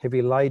heavy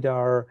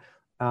LiDAR,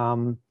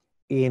 and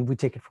we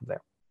take it from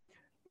there.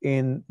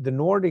 In the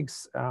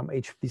Nordics,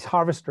 these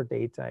harvester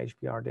data,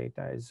 HPR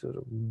data, is sort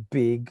of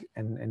big,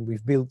 and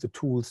we've built the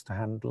tools to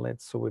handle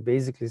it. So we're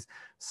basically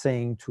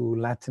saying to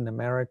Latin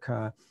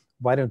America,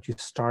 why don't you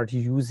start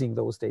using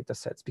those data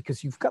sets?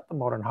 Because you've got the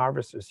modern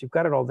harvesters, you've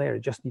got it all there,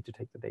 you just need to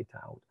take the data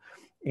out.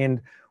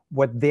 And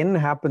what then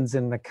happens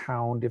in an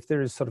account, if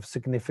there is sort of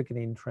significant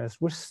interest,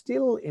 we're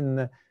still in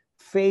the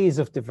phase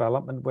of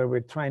development where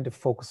we're trying to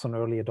focus on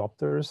early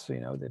adopters.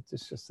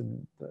 That's just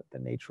the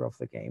nature of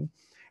the game.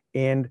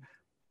 And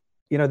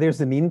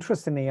there's an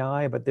interest in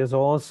AI, but there's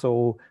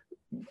also,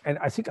 and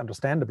I think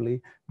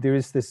understandably, there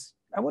is this,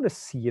 I want to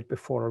see it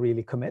before I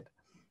really commit.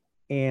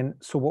 And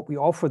so what we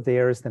offer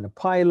there is then a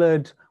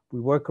pilot. We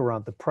work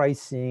around the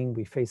pricing.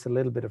 We face a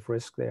little bit of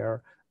risk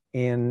there,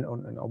 and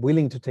are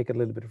willing to take a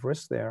little bit of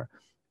risk there,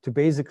 to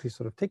basically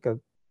sort of take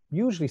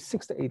usually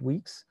 6 to 8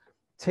 weeks,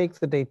 take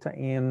the data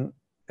in,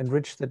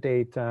 enrich the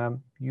data,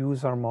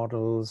 use our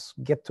models,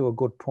 get to a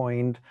good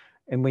point.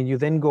 And when you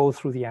then go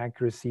through the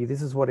accuracy,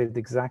 this is what it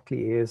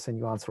exactly is, and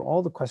you answer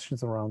all the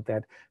questions around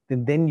that,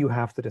 then you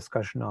have the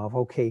discussion of,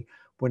 okay,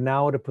 we're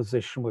now at a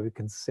position where we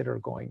consider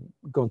going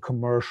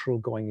commercial,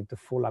 going into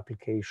full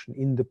application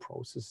in the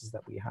processes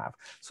that we have.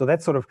 So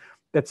that's sort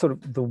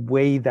of the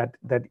way that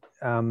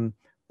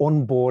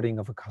onboarding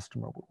of a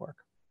customer will work.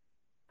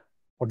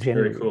 Or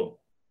generally. Very cool.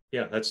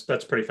 Yeah,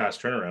 that's pretty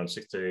fast turnaround,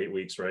 6 to 8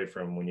 weeks, right,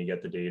 from when you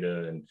get the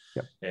data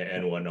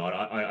and whatnot.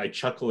 I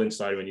chuckle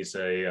inside when you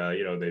say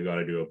they've got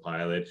to do a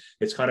pilot.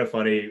 It's kind of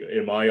funny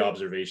in my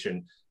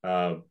observation.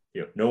 No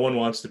one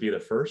wants to be the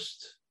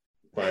first.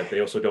 but they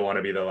also don't want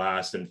to be the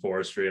last in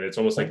forestry. And it's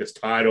almost like this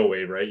tidal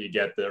wave, right? You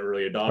get the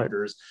early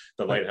adopters,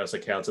 the lighthouse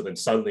accounts, and then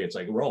suddenly it's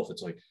like, Rolf,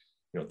 it's like,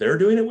 they're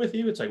doing it with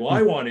you. It's like, well,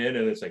 I want in,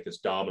 and it's like this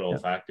domino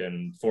effect.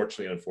 And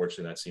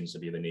unfortunately, that seems to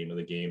be the name of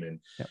the game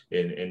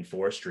in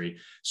forestry.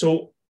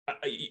 So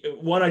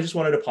I just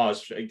wanted to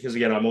pause because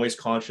again, I'm always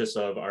conscious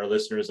of our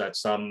listeners that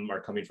some are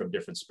coming from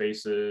different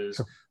spaces.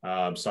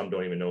 Sure. Some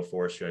don't even know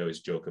forestry. I always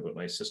joke about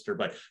my sister,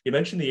 but you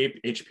mentioned the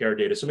HPR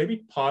data. So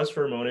maybe pause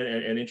for a moment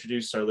and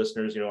introduce our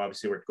listeners.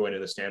 Obviously we're going to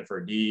the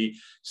Stanford D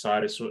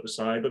side,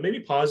 but maybe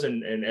pause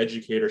and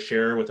educate or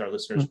share with our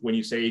listeners when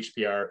you say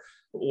HPR,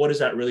 what does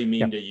that really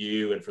mean to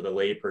you? And for the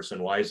layperson,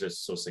 why is this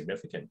so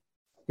significant?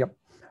 Yep.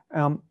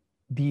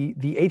 The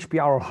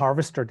HPR or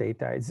harvester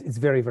data is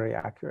very, very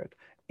accurate.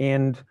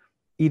 And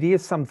it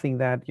is something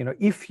that,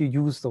 if you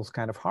use those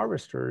kind of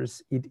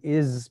harvesters, it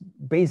is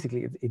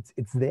basically,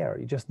 it's there.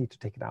 You just need to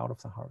take it out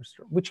of the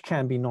harvester, which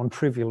can be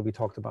non-trivial. We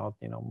talked about,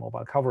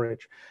 mobile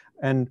coverage.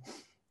 And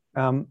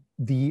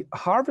the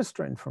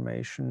harvester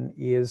information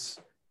is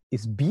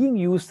being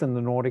used in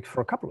the Nordics for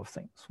a couple of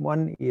things.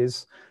 One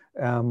is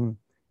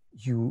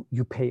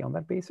you pay on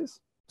that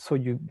basis. So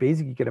you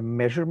basically get a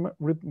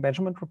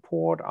measurement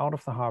report out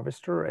of the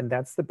harvester, and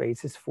that's the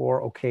basis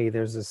for, okay,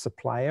 there's a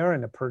supplier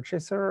and a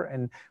purchaser,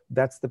 and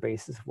that's the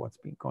basis of what's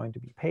going to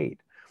be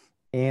paid.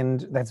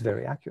 And that's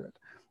very accurate.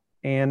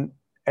 And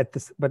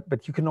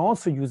but you can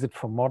also use it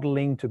for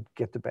modeling to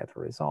get the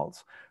better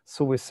results.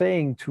 So we're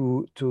saying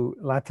to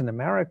Latin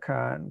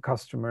American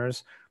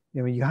customers,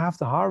 you have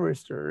the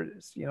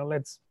harvesters,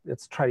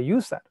 let's try to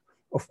use that.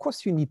 Of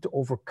course, you need to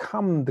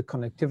overcome the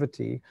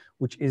connectivity,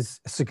 which is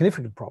a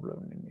significant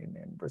problem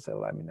in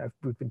Brazil. I mean,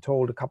 we've been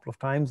told a couple of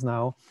times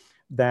now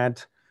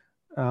that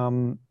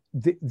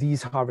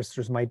these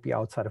harvesters might be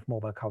outside of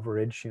mobile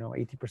coverage,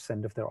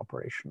 80% of their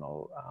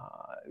operational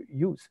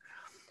use.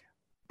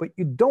 But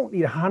you don't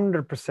need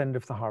 100%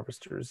 of the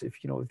harvesters if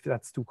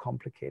that's too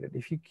complicated.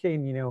 If you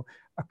can,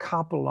 a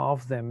couple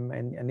of them,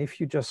 and if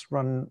you just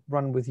run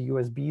with a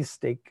USB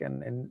stick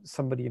and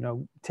somebody,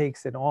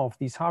 takes it off,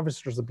 these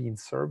harvesters are being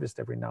serviced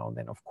every now and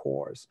then, of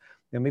course.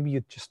 Maybe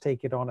you just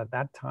take it on at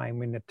that time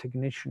when the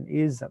technician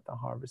is at the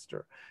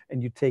harvester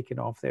and you take it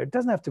off there. It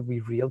doesn't have to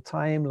be real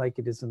time like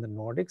it is in the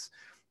Nordics,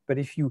 but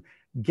if you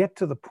get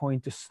to the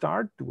point to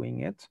start doing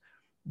it,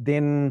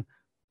 then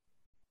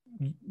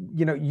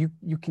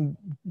you can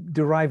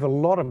derive a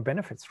lot of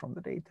benefits from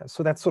the data.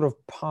 So that's sort of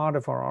part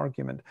of our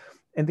argument.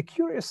 And the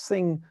curious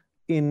thing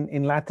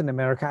in Latin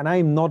America, and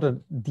I'm not a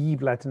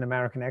deep Latin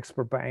American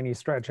expert by any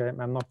stretch,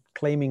 I'm not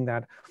claiming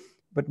that,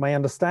 but my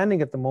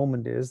understanding at the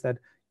moment is that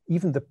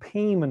even the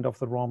payment of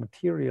the raw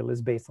material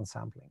is based on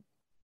sampling.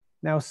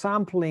 Now,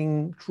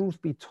 sampling,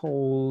 truth be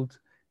told,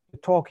 we're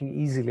talking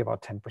easily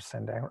about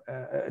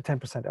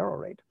 10% error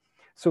rate.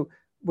 So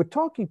we're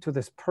talking to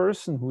this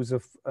person who's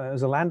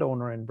a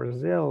landowner in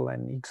Brazil,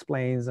 and he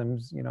explains,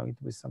 it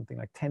was something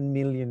like 10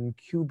 million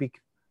cubic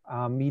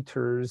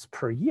meters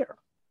per year.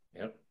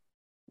 Yep.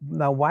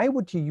 Now, why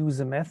would you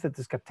use a method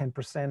that's got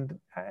 10%,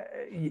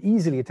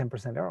 easily a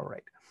 10% error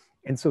rate?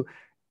 And so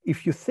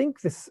if you think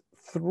this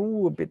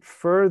through a bit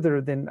further,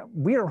 then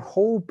we're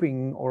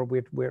hoping, or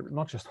we're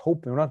not just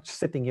hoping, we're not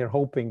sitting here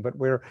hoping, but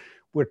we're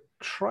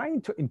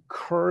trying to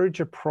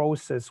encourage a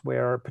process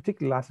where,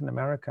 particularly Latin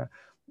America,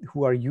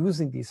 who are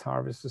using these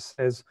harvesters,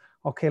 says,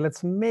 okay,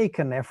 let's make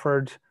an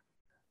effort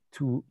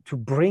to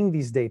bring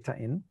these data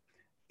in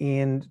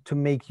and to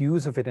make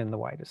use of it in the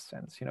widest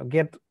sense.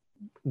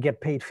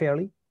 Get paid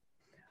fairly,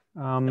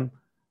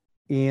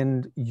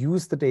 and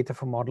use the data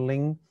for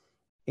modeling,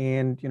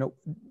 and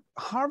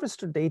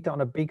harvester data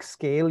on a big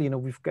scale.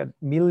 We've got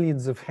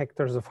millions of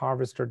hectares of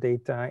harvester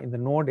data in the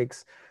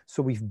Nordics,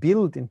 so we've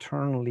built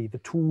internally the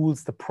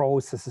tools, the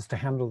processes to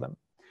handle them.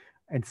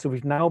 And so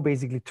we've now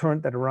basically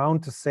turned that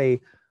around to say,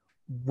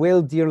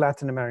 well, dear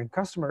Latin American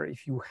customer,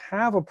 if you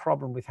have a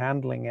problem with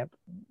handling it,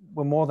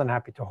 we're more than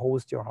happy to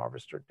host your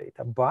harvester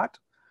data, but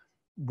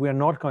we're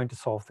not going to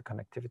solve the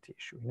connectivity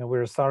issue.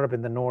 We're a startup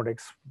in the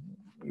Nordics.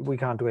 We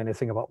can't do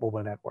anything about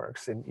mobile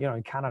networks. And,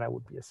 in Canada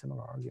would be a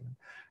similar argument.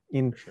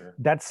 Sure.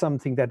 That's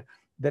something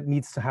that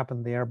needs to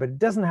happen there, but it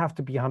doesn't have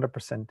to be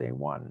 100% day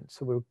one.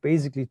 So we're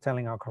basically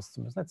telling our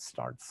customers, let's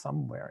start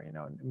somewhere,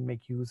 and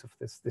make use of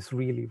this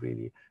really,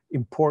 really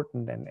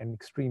important and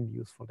extremely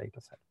useful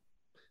data set.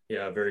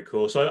 Yeah, very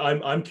cool. So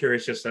I'm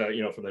curious, just from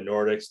the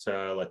Nordics to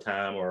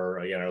LATAM, or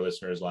again, our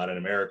listeners, Latin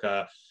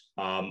America.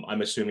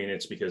 I'm assuming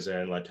it's because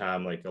in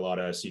LATAM, like a lot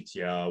of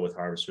CTL with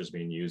harvesters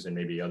being used, and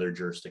maybe other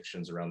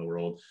jurisdictions around the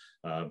world,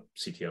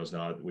 CTL is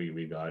not.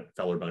 We got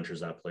feller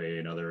bunchers that play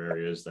in other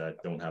areas that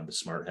don't have the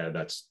smart head.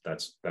 That's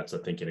the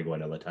thinking of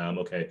going to LATAM.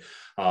 Okay,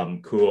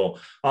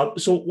 cool.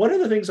 So one of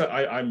the things that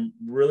I'm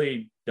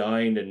really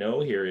dying to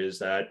know here is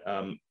that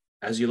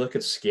as you look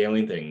at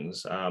scaling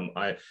things,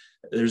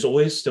 there's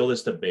always still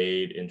this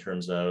debate in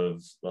terms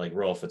of, like,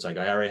 Rolf, it's like,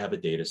 I already have a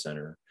data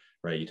center,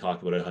 right? You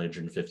talk about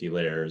 150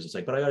 layers. It's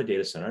like, but I got a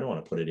data center. I don't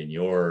want to put it in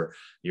your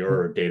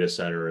data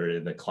center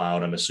in the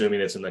cloud. I'm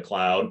assuming it's in the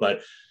cloud,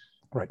 but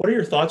Right. What are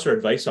your thoughts or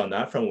advice on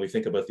that from when we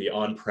think about the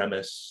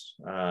on-premise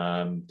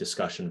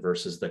discussion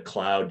versus the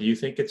cloud? Do you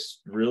think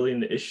it's really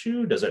an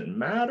issue? Does it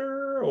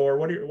matter? Or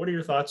what are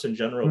your thoughts in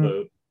general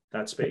about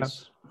that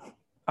space? Yeah.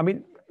 I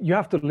mean, you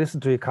have to listen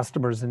to your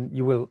customers, and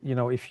you will,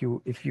 if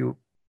you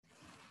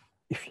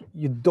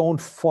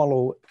don't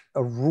follow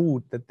a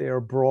route that they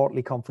are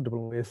broadly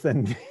comfortable with,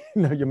 then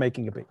you're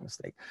making a big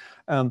mistake.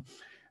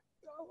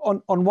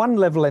 On one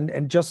level,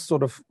 and just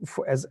sort of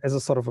as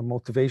a sort of a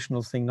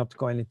motivational thing, not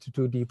going into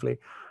too deeply,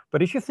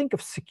 but if you think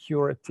of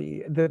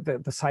security,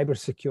 the cyber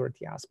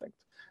security aspect,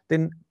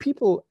 then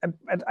people, and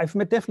I've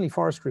met definitely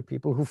forestry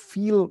people who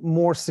feel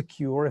more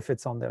secure if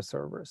it's on their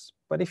servers.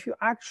 But if you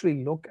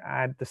actually look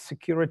at the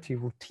security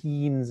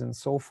routines and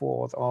so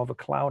forth of a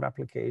cloud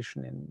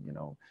application,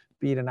 in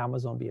be it an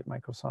Amazon, be it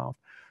Microsoft,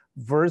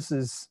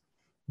 versus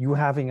you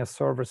having a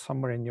server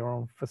somewhere in your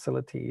own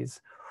facilities,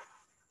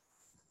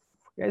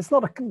 it's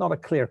not a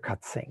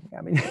clear-cut thing.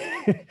 I mean,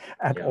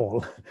 at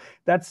all.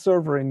 That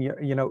server in your,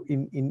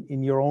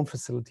 in your own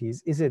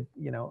facilities, is it,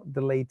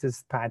 the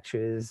latest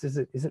patches? Is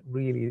it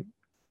really,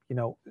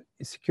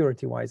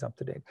 security-wise up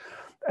to date?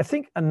 I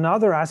think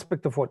another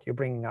aspect of what you're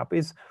bringing up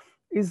is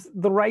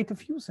the right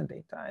of use in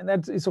data, and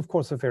that is, of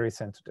course, a very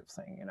sensitive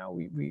thing.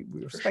 We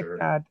respect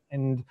that,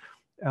 and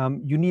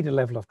you need a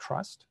level of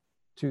trust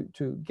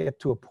to get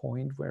to a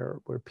point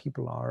where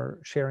people are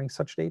sharing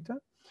such data.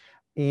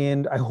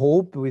 And I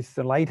hope with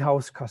the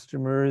lighthouse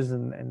customers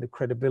and the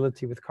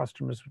credibility with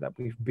customers that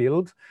we've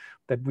built,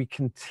 that we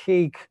can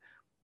take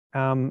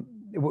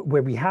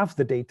where we have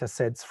the data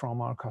sets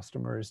from our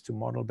customers to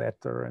model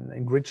better and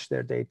enrich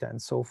their data and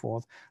so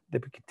forth,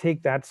 that we can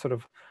take that sort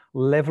of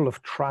level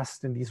of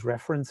trust in these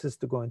references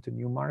to go into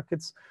new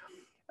markets.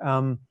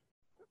 I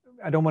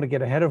don't want to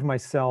get ahead of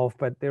myself,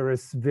 but there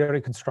is very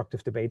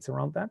constructive debates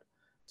around that.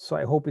 So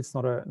I hope it's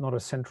not a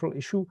central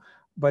issue.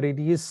 But it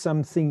is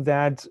something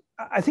that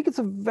I think it's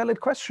a valid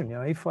question.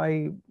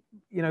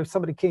 If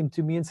somebody came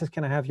to me and says,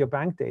 "Can I have your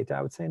bank data?"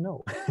 I would say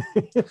no.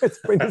 It's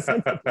pretty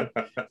sensitive.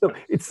 So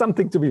it's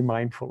something to be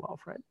mindful of,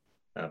 right?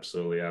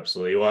 Absolutely,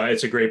 absolutely. Well,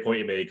 it's a great point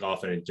you make.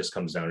 Often it just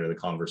comes down to the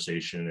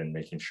conversation and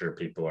making sure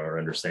people are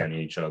understanding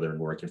each other and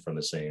working from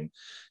the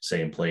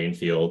same playing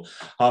field.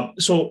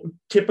 So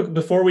typically,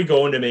 before we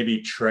go into maybe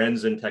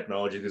trends in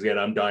technology, because again,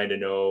 I'm dying to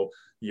know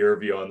your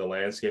view on the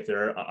landscape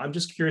there. I'm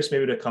just curious,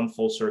 maybe to come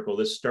full circle.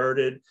 This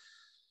started,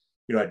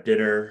 at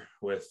dinner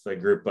with a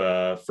group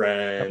of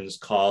friends,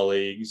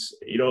 colleagues,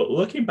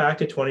 looking back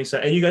at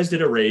 2017, and you guys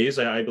did a raise.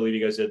 I believe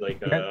you guys did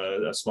like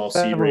a small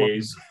seed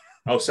raise.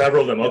 Oh,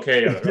 several of them.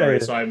 Okay. All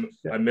right. So I'm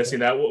missing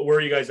that. Where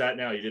are you guys at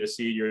now? You did a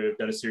seed, you've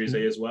done a Series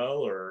A as well,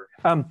 or?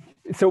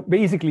 So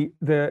basically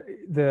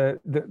the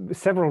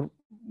several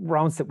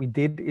rounds that we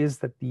did is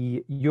that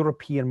the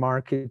European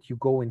market, you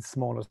go in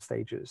smaller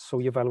stages. So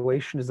your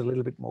valuation is a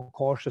little bit more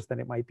cautious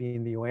than it might be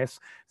in the US.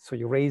 So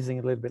you're raising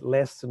a little bit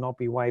less to not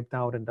be wiped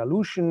out in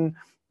dilution.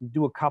 You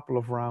do a couple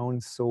of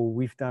rounds. So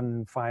we've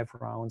done 5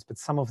 rounds, but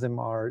some of them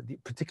are,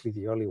 particularly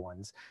the early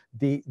ones,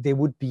 they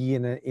would be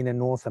in a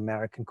North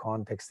American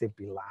context, they'd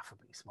be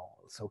laughably small.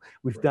 So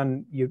we've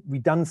done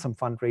some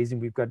fundraising.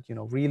 We've got,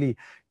 really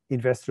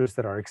investors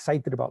that are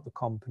excited about the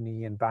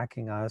company and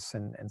backing us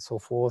and so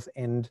forth.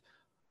 And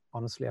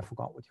honestly, I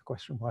forgot what your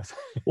question was.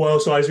 Well,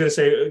 so I was going to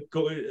say,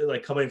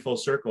 coming full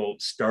circle,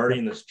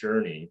 starting this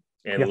journey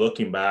and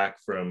looking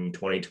back from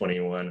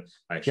 2021,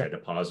 I actually had to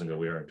pause and go,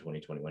 we are in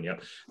 2021.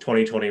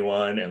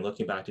 2021, and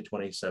looking back to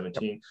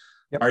 2017.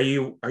 Are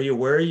you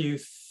where you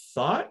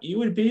thought you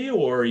would be,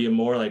 or are you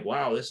more like,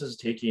 wow, this is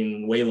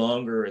taking way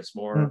longer, it's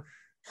more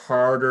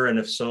harder? And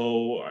if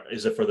so,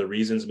 is it for the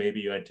reasons maybe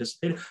you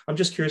anticipated? I'm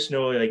just curious to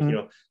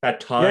know, that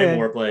time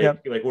warp,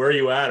 like where are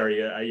you at? Are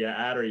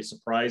you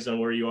surprised on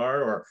where you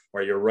are, or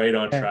are you right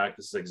on track?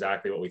 This is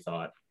exactly what we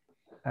thought.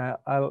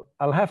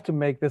 I'll have to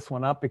make this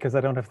one up because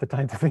I don't have the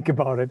time to think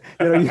about it.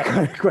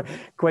 You're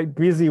quite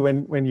busy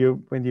when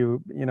you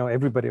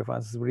everybody of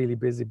us is really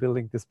busy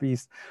building this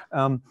beast.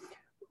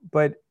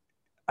 But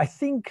I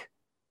think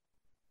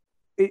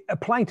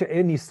applying to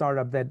any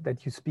startup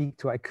that you speak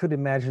to, I could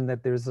imagine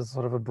that there's a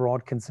sort of a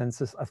broad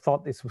consensus. I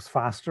thought this was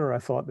faster. I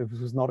thought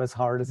this was not as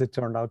hard as it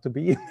turned out to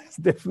be. It's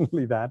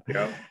definitely that.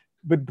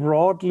 But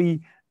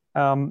broadly,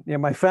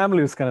 my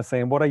family was kind of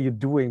saying, "What are you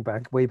doing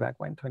way back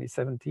when,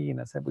 2017?"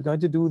 I said, "We're going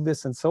to do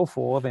this and so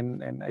forth."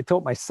 And I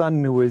told my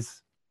son, who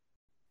was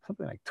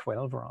something like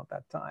 12 around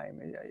that time,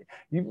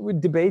 we were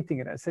debating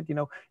it. I said, you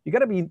got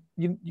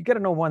to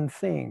know one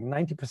thing: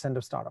 90%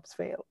 of startups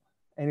fail.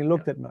 And he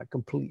looked at me like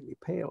completely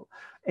pale.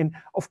 And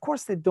of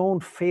course, they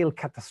don't fail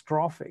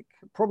catastrophic.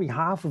 Probably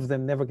half of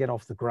them never get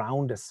off the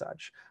ground as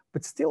such.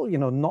 But still,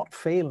 not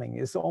failing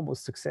is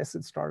almost success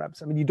in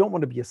startups. I mean, you don't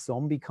want to be a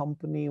zombie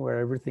company where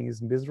everything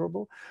is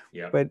miserable.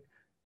 But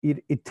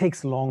it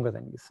takes longer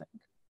than you think.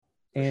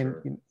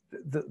 And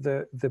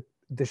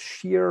the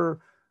sheer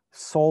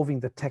solving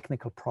the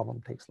technical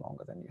problem takes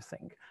longer than you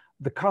think.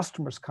 The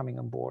customers coming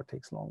on board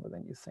takes longer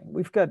than you think.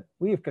 We've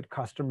got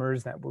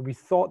customers that we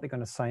thought they're going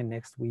to sign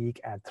next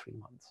week, add 3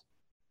 months.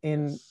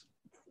 And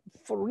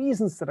for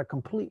reasons that are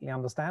completely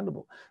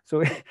understandable.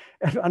 So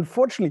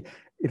unfortunately,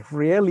 it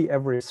rarely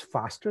ever is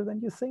faster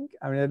than you think.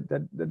 I mean,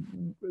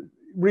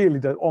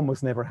 that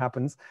almost never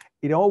happens.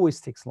 It always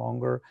takes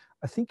longer.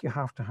 I think you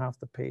have to have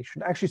the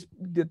patience. Actually,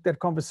 that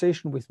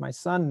conversation with my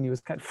son, he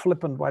was kind of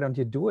flippant, why don't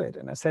you do it?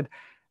 And I said,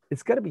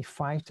 it's got to be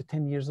 5 to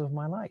 10 years of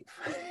my life.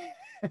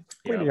 It's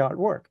pretty hard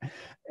work.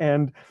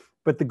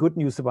 But the good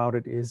news about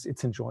it is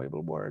it's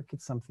enjoyable work.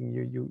 It's something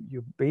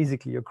you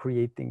basically you're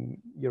creating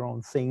your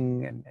own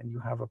thing, and you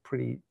have a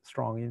pretty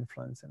strong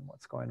influence in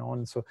what's going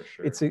on. So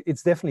sure.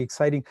 It's definitely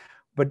exciting,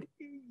 but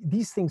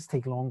these things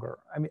take longer.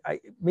 I mean,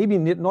 maybe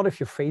not if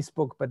you're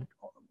Facebook, but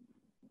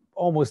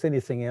almost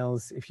anything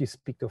else. If you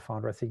speak to a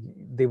founder, I think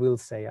they will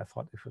say, I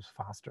thought this was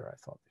faster. I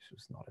thought this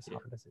was not as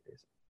hard as it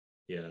is.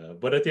 Yeah,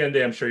 but at the end of the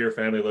day, I'm sure your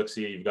family looks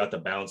at you. You've got the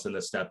bounce in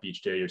the step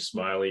each day. You're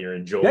smiling. You're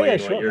enjoying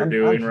what you're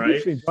doing, right? I'm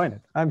hugely enjoying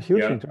it. I'm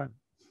hugely enjoying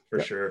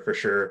it. For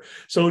sure.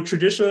 So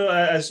traditional,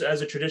 as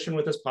a tradition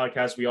with this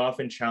podcast, we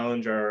often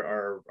challenge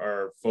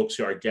our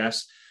folks, our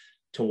guests,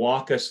 to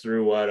walk us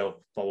through what a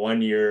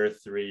 1 year,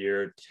 3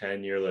 year,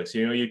 10-year looks.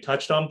 You know, you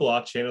touched on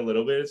blockchain a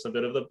little bit. It's a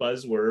bit of the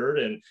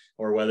buzzword,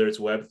 or whether it's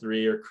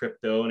Web3 or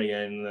crypto. And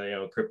again, you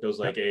know, crypto's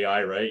like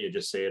AI, right? You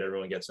just say it,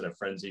 everyone gets in a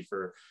frenzy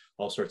for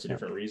all sorts of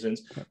different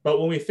reasons. But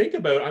when we think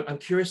about, I'm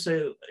curious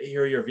to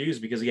hear your views,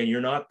 because again,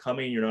 you're not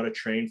a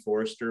trained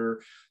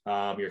forester.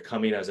 You're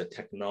coming as a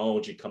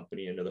technology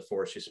company into the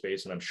forestry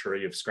space. And I'm sure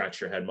you've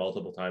scratched your head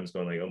multiple times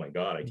going like, oh my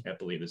God, I can't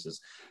believe this is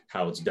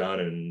how it's done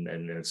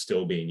and it's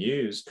still being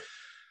used.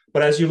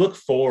 But as you look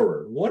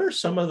forward, what are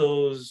some of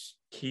those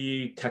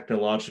key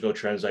technological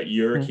trends that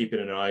you're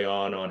keeping an eye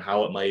on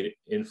how it might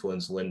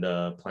influence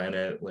Lynda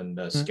Planet,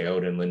 Lynda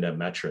Scout, and Lynda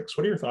Metrics?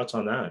 What are your thoughts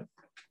on that?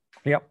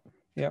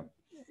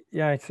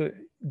 Yeah, it's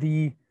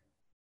the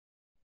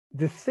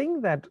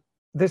thing that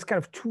there's kind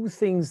of two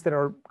things that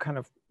are kind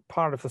of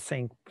part of the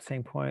same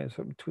coin,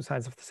 so two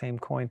sides of the same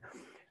coin.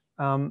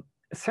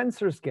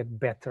 Sensors get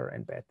better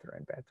and better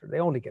and better. They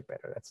only get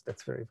better.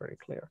 That's very, very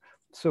clear.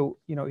 So,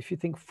 you know, if you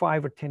think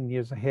 5 or 10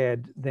 years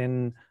ahead,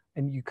 then,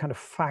 and you kind of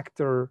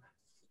factor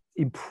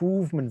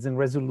improvements in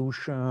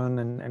resolution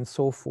and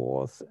so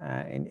forth,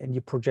 and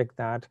you project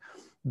that,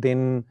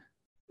 then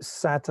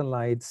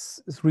satellites,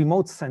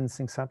 remote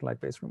sensing,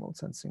 satellite-based remote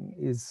sensing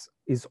is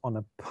on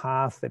a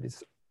path that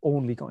is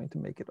only going to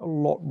make it a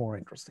lot more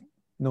interesting.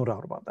 No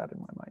doubt about that in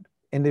my mind.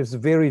 And there's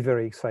very,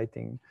 very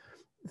exciting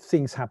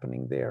things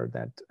happening there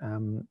that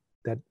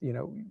you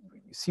know, you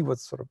see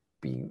what's sort of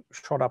being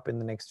shot up in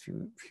the next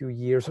few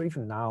years, or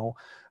even now.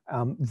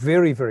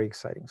 Very, very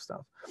exciting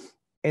stuff.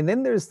 And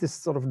then there's this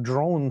sort of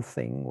drone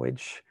thing,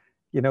 which,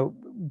 you know,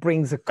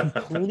 brings a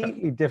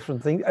completely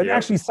different thing. And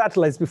actually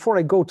satellites, before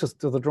I go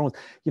to the drones,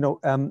 you know,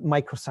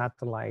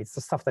 microsatellites,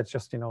 the stuff that's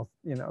just, you know,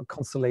 a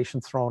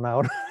constellation thrown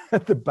out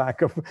at the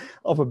back of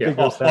a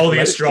bigger satellite. All the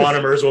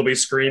astronomers will be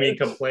screaming,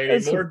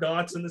 complaining, more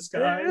dots in the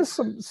sky.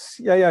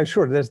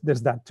 Sure,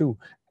 there's that too.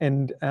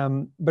 And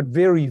but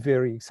very,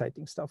 very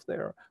exciting stuff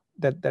there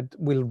that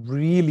will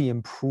really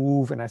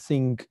improve, and I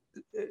think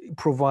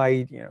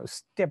provide, you know,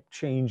 step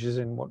changes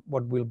in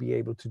what we'll be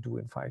able to do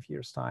in 5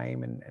 years'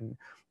 time, and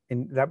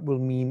that will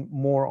mean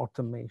more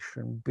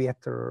automation,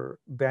 better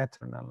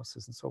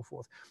analysis, and so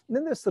forth. And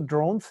then there's the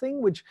drone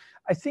thing, which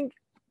I think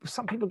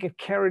some people get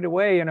carried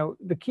away. You know,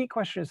 the key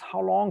question is,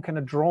 how long can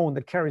a drone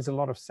that carries a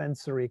lot of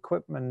sensory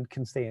equipment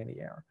can stay in the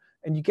air?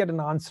 And you get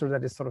an answer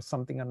that is sort of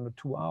something under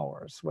 2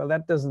 hours. Well,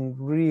 that doesn't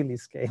really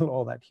scale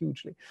all that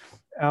hugely.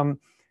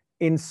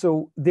 And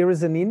so there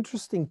is an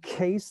interesting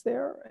case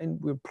there, and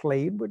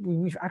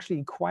we've actually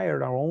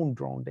acquired our own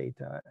drone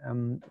data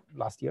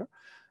last year.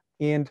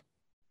 And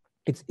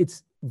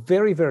it's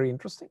very, very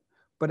interesting.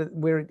 But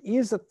where it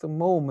is at the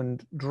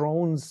moment,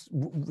 drones,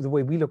 the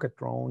way we look at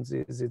drones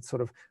is it's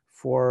sort of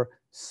for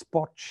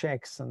spot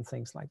checks and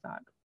things like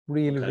that.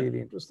 Really,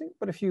 really interesting.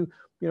 But if you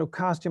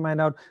cast your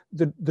mind out,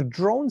 the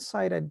drone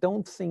side, I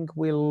don't think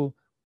will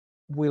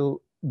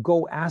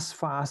go as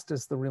fast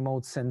as the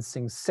remote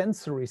sensing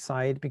sensory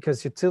side,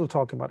 because you're still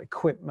talking about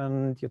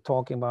equipment, you're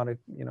talking about it,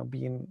 you know,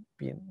 being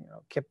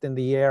kept in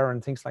the air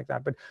and things like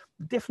that. But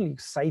definitely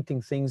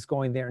exciting things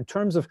going there in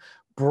terms of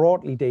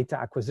broadly data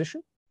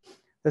acquisition.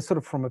 That's sort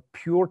of from a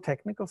pure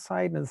technical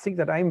side. And the thing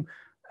that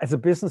as a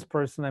business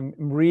person, I'm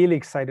really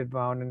excited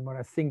about, and what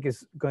I think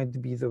is going to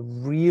be the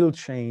real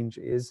change,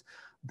 is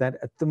that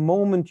at the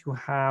moment you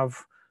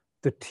have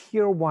the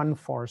tier 1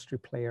 forestry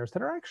players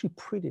that are actually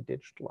pretty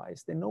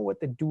digitalized. They know what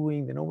they're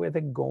doing, they know where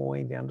they're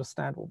going, they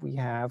understand what we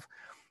have.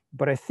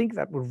 But I think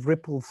that will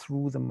ripple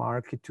through the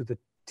market to the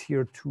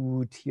tier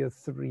 2, tier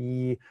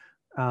 3,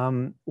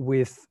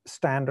 with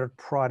standard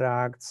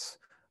products,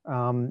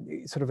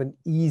 sort of an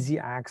easy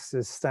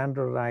access,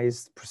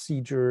 standardized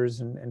procedures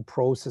and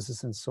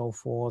processes and so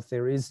forth.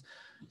 There is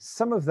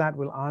some of that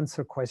will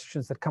answer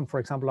questions that come, for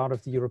example, out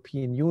of the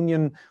European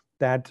Union,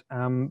 that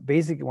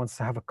basically wants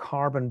to have a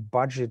carbon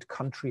budget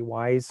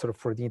country-wise, sort of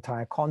for the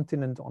entire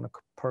continent on a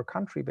per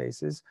country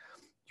basis.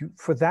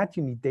 For that,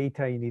 you need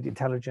data, you need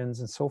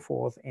intelligence and so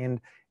forth. And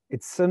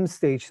at some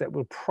stage that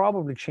will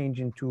probably change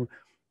into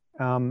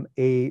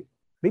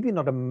maybe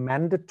not a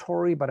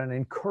mandatory, but an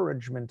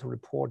encouragement to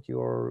report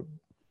your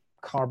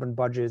carbon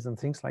budgets and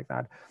things like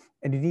that.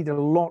 And you need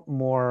a lot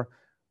more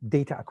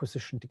data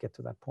acquisition to get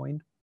to that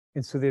point.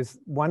 And so there's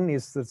one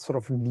is the sort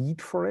of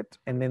need for it.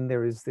 And then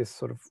there is this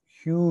sort of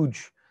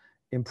huge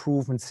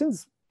improvement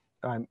since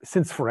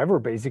forever,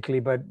 basically,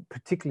 but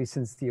particularly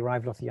since the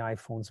arrival of the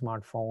iPhone,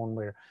 smartphone,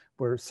 where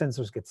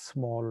sensors get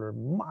smaller,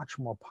 much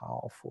more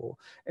powerful.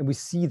 And we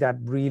see that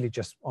really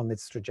just on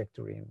its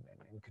trajectory and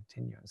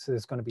continuing. So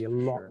there's going to be a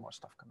lot more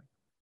stuff coming.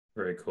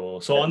 Very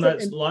cool. So on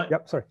that line,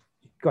 yep, sorry.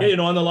 Yeah, you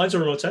know, on the lines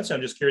of remote sensing,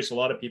 I'm just curious. A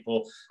lot of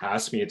people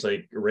ask me, it's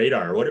like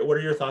radar. What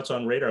are your thoughts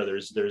on radar?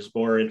 There's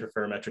more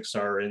interferometric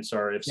SAR,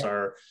 INSAR,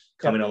 IFSAR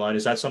coming online.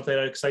 Is that something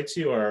that excites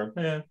you, or?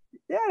 Yeah,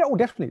 no,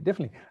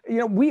 definitely. You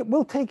know,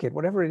 we'll take it,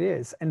 whatever it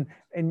is. And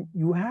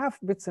you have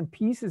bits and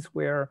pieces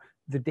where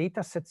the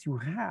data sets you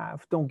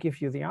have don't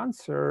give you the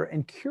answer.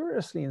 And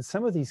curiously, in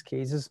some of these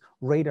cases,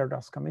 radar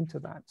does come into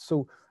that.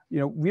 So, you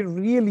know, we're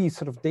really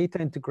sort of data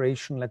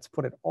integration. Let's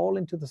put it all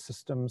into the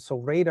system. So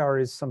radar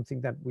is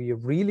something that we are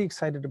really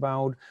excited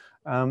about.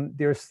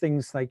 There's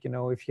things like, you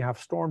know, if you have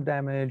storm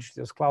damage,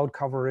 there's cloud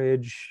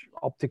coverage,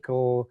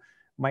 optical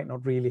might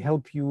not really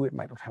help you. It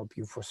might not help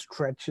you for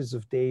stretches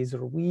of days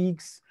or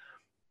weeks.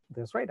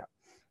 There's radar.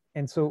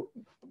 And so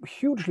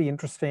hugely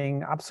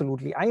interesting,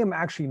 absolutely. I am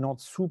actually not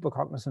super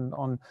cognizant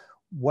on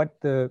what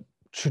the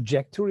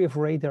trajectory of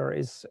radar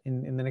is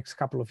in the next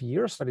couple of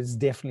years, but it's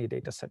definitely a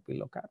data set we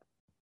look at.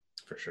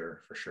 For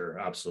sure,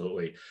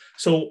 absolutely.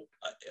 So,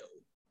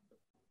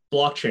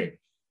 blockchain.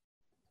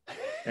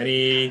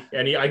 Any?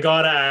 I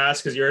gotta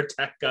ask because you're a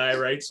tech guy,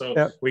 right?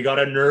 So we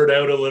gotta nerd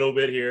out a little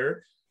bit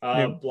here.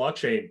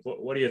 Blockchain.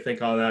 What do you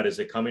think on that? Is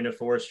it coming to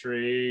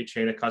forestry,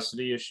 chain of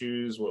custody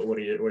issues? What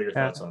are your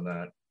thoughts on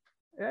that?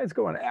 Yeah, it's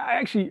going.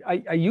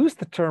 I used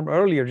the term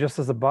earlier just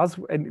as a buzz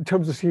in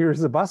terms of here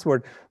as a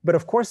buzzword, but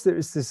of course there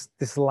is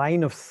this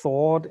line of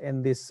thought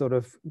and this sort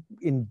of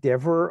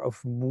endeavor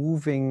of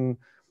moving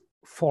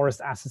forest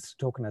assets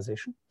to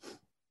tokenization.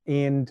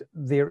 And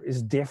there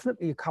is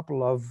definitely a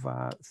couple of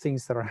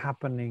things that are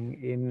happening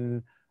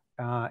in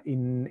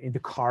the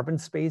carbon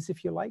space,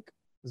 if you like.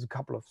 There's a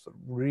couple of sort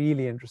of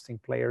really interesting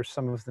players.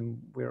 Some of them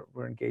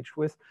we're engaged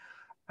with.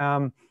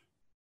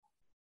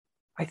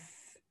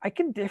 I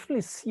can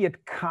definitely see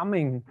it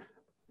coming,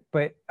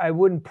 but I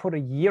wouldn't put a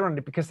year on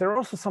it because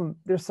there's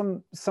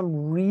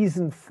some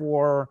reason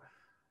for.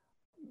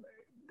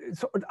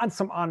 So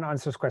some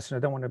unanswered question. I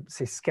don't want to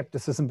say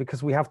skepticism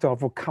because we have to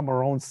overcome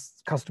our own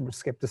customer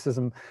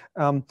skepticism.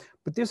 But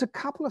there's a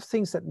couple of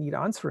things that need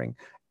answering.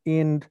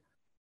 And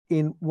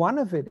one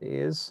of it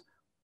is,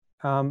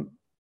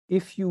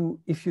 if you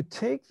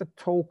take the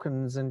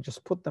tokens and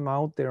just put them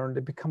out there and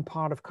they become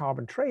part of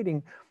carbon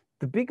trading,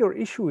 the bigger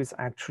issue is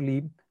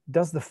actually,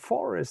 does the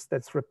forest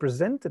that's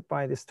represented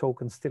by this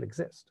token still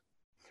exist?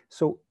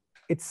 So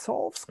it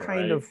solves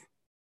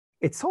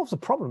it solves a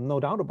problem, no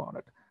doubt about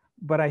it.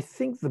 But I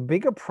think the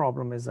bigger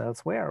problem is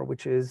elsewhere,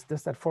 which is,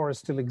 does that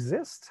forest still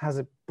exist? Has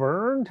it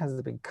burned? Has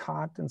it been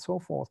cut and so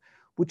forth?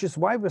 Which is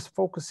why we're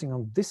focusing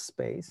on this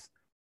space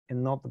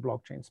and not the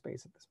blockchain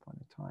space at this point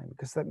in time,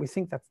 because we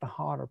think that's the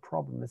harder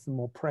problem. It's the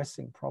more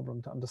pressing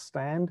problem to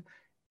understand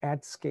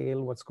at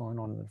scale what's going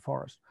on in the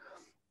forest.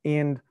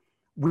 And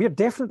we are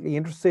definitely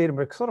interested, and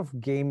we're sort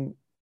of game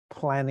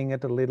planning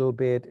it a little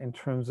bit in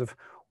terms of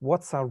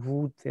what's our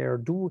route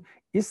there.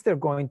 Is there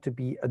going to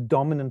be a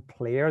dominant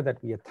player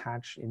that we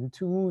attach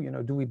into? You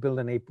know, do we build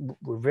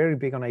we're very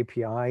big on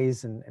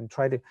APIs and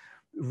try to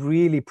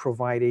really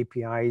provide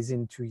APIs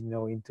into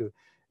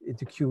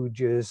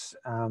QGIS,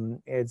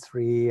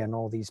 Ed3 and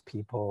all these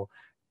people.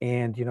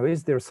 And, you know,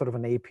 is there sort of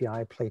an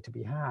API play to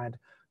be had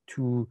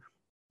to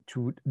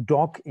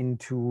dock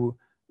into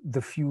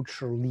the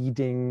future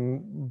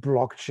leading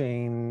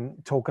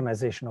blockchain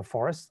tokenization of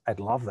forests?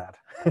 I'd love that.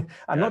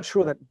 I'm not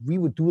sure that we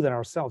would do that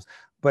ourselves,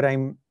 but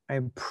I'm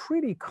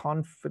pretty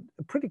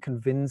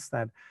convinced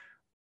that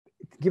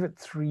give it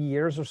 3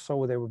 years or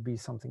so, there would be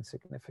something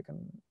significant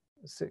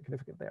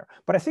there.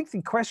 But I think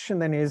the question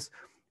then is,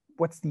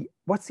 what's the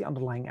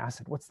underlying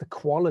asset? What's the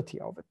quality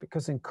of it?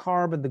 Because in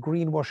carbon, the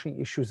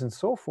greenwashing issues and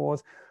so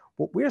forth,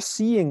 what we're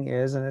seeing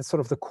is, and it's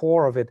sort of the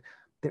core of it,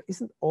 there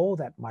isn't all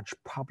that much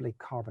public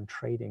carbon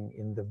trading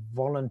in the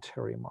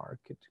voluntary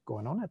market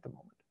going on at the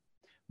moment.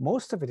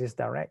 Most of it is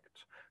direct.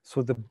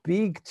 So the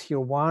big tier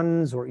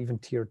ones or even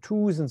tier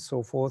twos and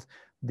so forth,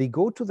 they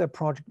go to their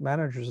project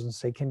managers and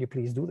say, can you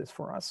please do this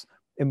for us?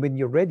 And when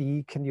you're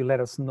ready, can you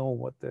let us know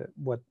what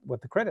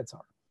the credits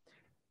are?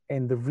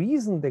 And the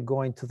reason they're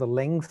going to the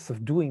length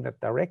of doing that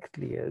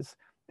directly is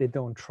they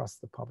don't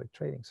trust the public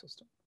trading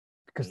system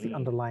because the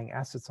underlying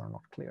assets are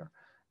not clear.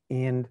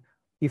 And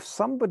if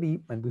somebody,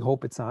 and we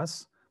hope it's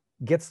us,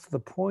 gets to the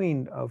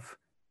point of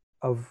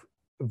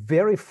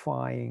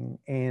verifying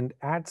and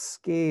at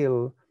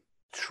scale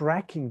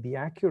tracking the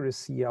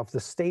accuracy of the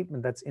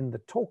statement that's in the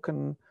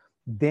token,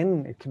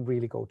 then it can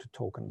really go to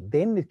token.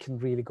 Then it can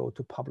really go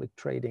to public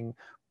trading.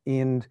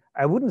 And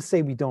I wouldn't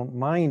say we don't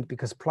mind,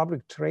 because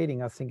public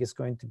trading, I think, is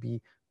going to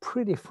be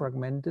pretty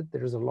fragmented.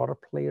 There's a lot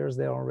of players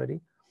there already.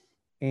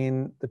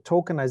 In the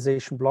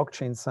tokenization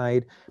blockchain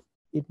side,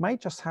 it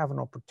might just have an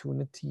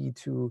opportunity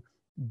to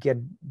get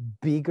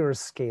bigger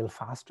scale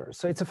faster.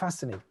 So it's a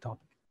fascinating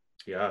topic.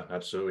 Yeah,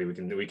 absolutely.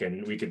 We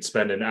can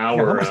spend an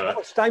hour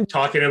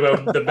talking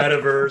about the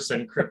metaverse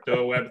and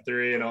crypto,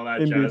 Web3, and all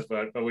that jazz,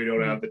 but we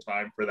don't have the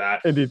time for that.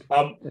 Indeed.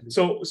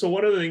 So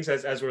one of the things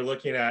as we're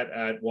looking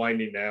at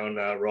winding down,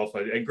 Rolf,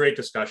 a great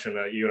discussion.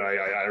 You and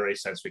I already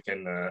sense we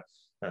can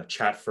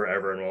chat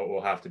forever, and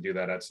we'll have to do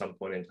that at some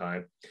point in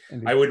time.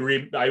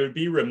 Indeed. I would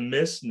be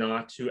remiss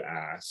not to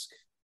ask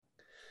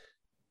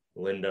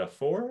Linda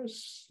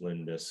Force,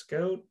 Linda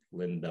Scout,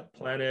 Linda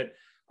Planet.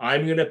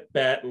 I'm going to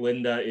bet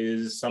Linda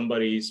is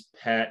somebody's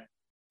pet,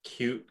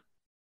 cute,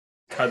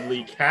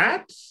 cuddly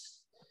cat.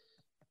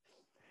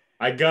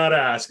 I got to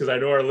ask, because I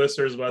know our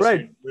listeners must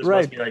be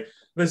like,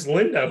 this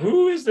Linda,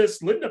 who is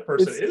this Linda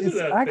person? Isn't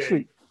that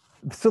actually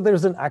thing? So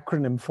there's an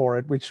acronym for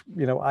it, which,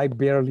 I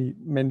barely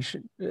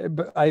mention,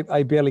 but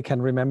I barely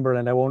can remember,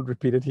 and I won't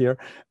repeat it here.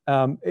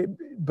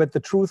 But the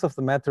truth of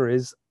the matter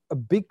is, a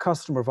big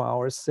customer of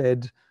ours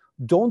said,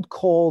 don't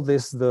call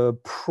this the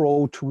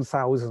Pro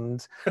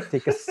 2000,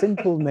 take a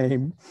simple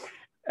name.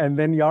 And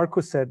then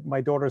Jarkko said, my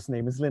daughter's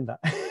name is Linda.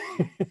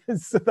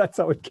 So that's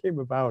how it came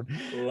about.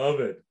 Love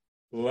it.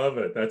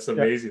 That's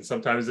amazing. Yeah.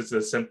 Sometimes it's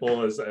as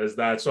simple as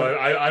that. So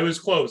I was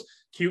close.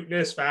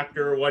 Cuteness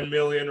factor 1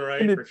 million,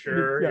 right? For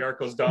sure. Yeah.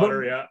 Jarkko's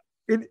daughter, yeah.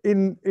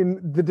 In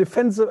the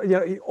defense of,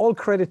 all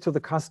credit to the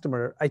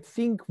customer, I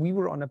think we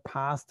were on a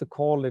path to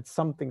call it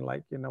something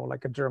like,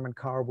 like a German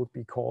car would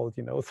be called,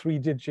 3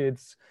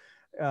 digits,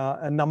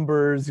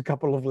 numbers, a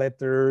couple of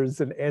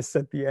letters, an S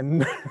at the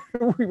end.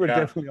 We were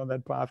definitely on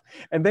that path.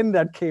 And then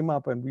that came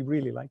up and we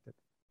really liked it.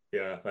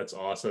 Yeah, that's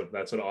awesome.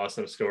 That's an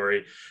awesome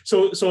story.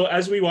 So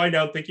as we wind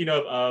down, thinking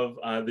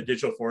of the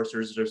digital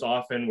foresters,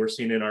 we're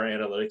seeing in our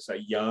analytics a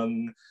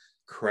young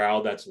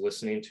crowd that's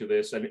listening to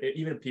this, and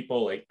even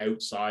people like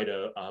outside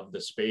of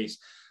the space.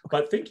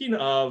 But thinking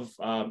of,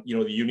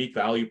 the unique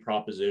value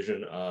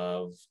proposition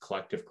of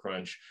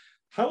CollectiveCrunch,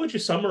 how would you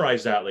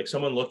summarize that? Like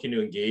someone looking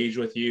to engage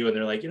with you and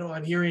they're like,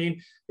 I'm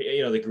hearing,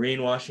 the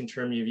greenwashing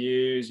term you've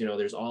used,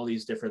 there's all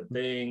these different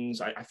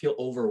things. I feel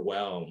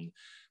overwhelmed.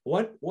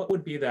 What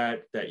would be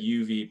that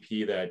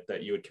UVP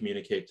that you would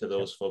communicate to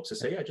those folks to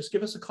say, just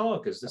give us a call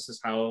because this is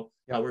how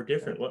we're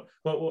different.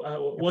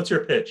 What's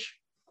your pitch?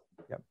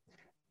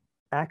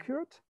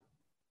 Accurate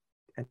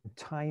and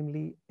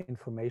timely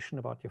information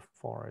about your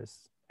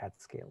forest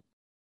at scale.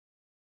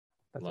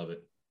 Love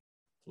it.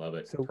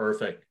 So,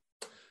 perfect.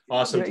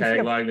 Awesome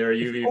tagline there,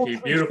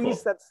 UVP. Beautiful.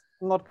 That's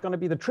not going to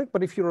be the trick,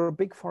 but if you're a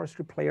big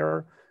forestry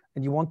player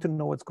and you want to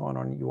know what's going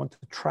on, you want to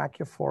track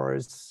your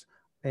forests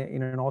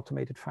in an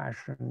automated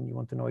fashion, you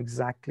want to know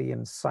exactly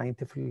and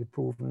scientifically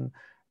proven,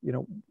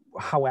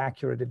 how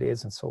accurate it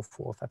is and so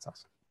forth. That's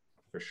us.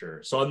 For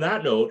sure. So on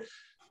that note,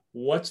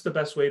 what's the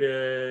best way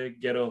to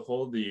get a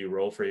hold of you,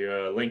 Rolf? For you,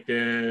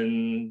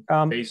 LinkedIn,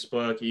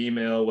 Facebook,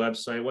 email,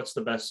 website? What's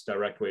the best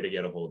direct way to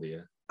get a hold of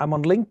you? I'm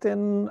on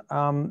LinkedIn.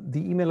 The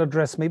email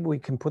address, maybe we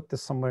can put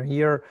this somewhere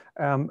here.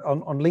 On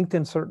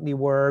LinkedIn certainly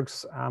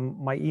works.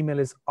 My email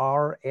is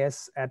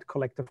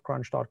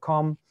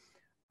rs@collectivecrunch.com.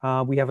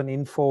 We have an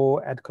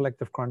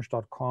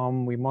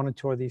info@collectivecrunch.com. We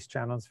monitor these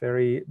channels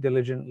very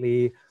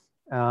diligently.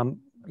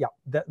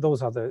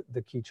 Those are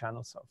the key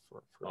channels.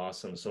 For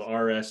awesome. So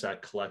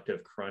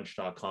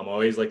rs@collectivecrunch.com. I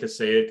always like to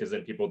say it because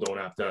then people don't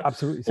have to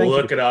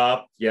look it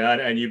up. Yeah,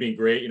 and you've been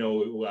great.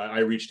 I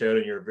reached out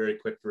and you're very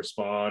quick to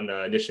respond.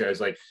 Initially, I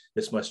was like,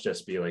 this must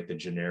just be like the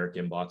generic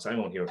inbox. I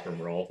won't hear from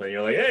Rolf. And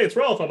you're like, hey, it's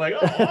Rolf. I'm like,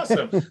 oh,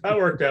 awesome. That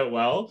worked out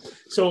well.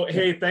 So,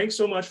 hey, thanks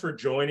so much for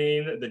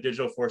joining the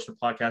Digital Forester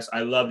podcast.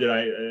 I loved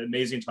it.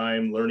 Amazing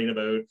time learning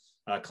about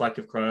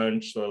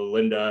CollectiveCrunch, the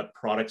Linda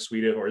product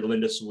suite or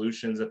Linda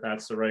solutions, if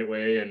that's the right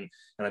way. And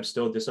I'm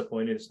still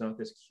disappointed it's not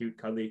this cute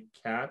cuddly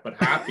cat, but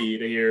happy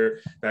to hear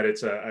that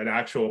it's an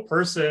actual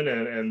person.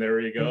 And there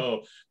you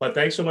go. But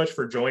thanks so much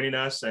for joining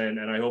us.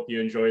 And I hope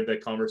you enjoyed the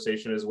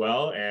conversation as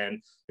well.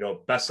 And,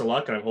 best of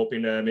luck. And I'm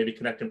hoping to maybe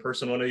connect in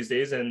person one of these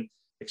days and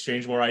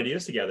exchange more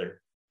ideas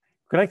together.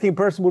 Connecting in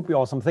person would be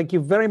awesome. Thank you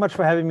very much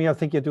for having me. I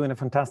think you're doing a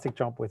fantastic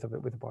job with the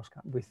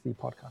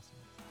podcast.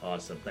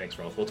 Awesome. Thanks,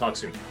 Rolf. We'll talk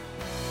soon.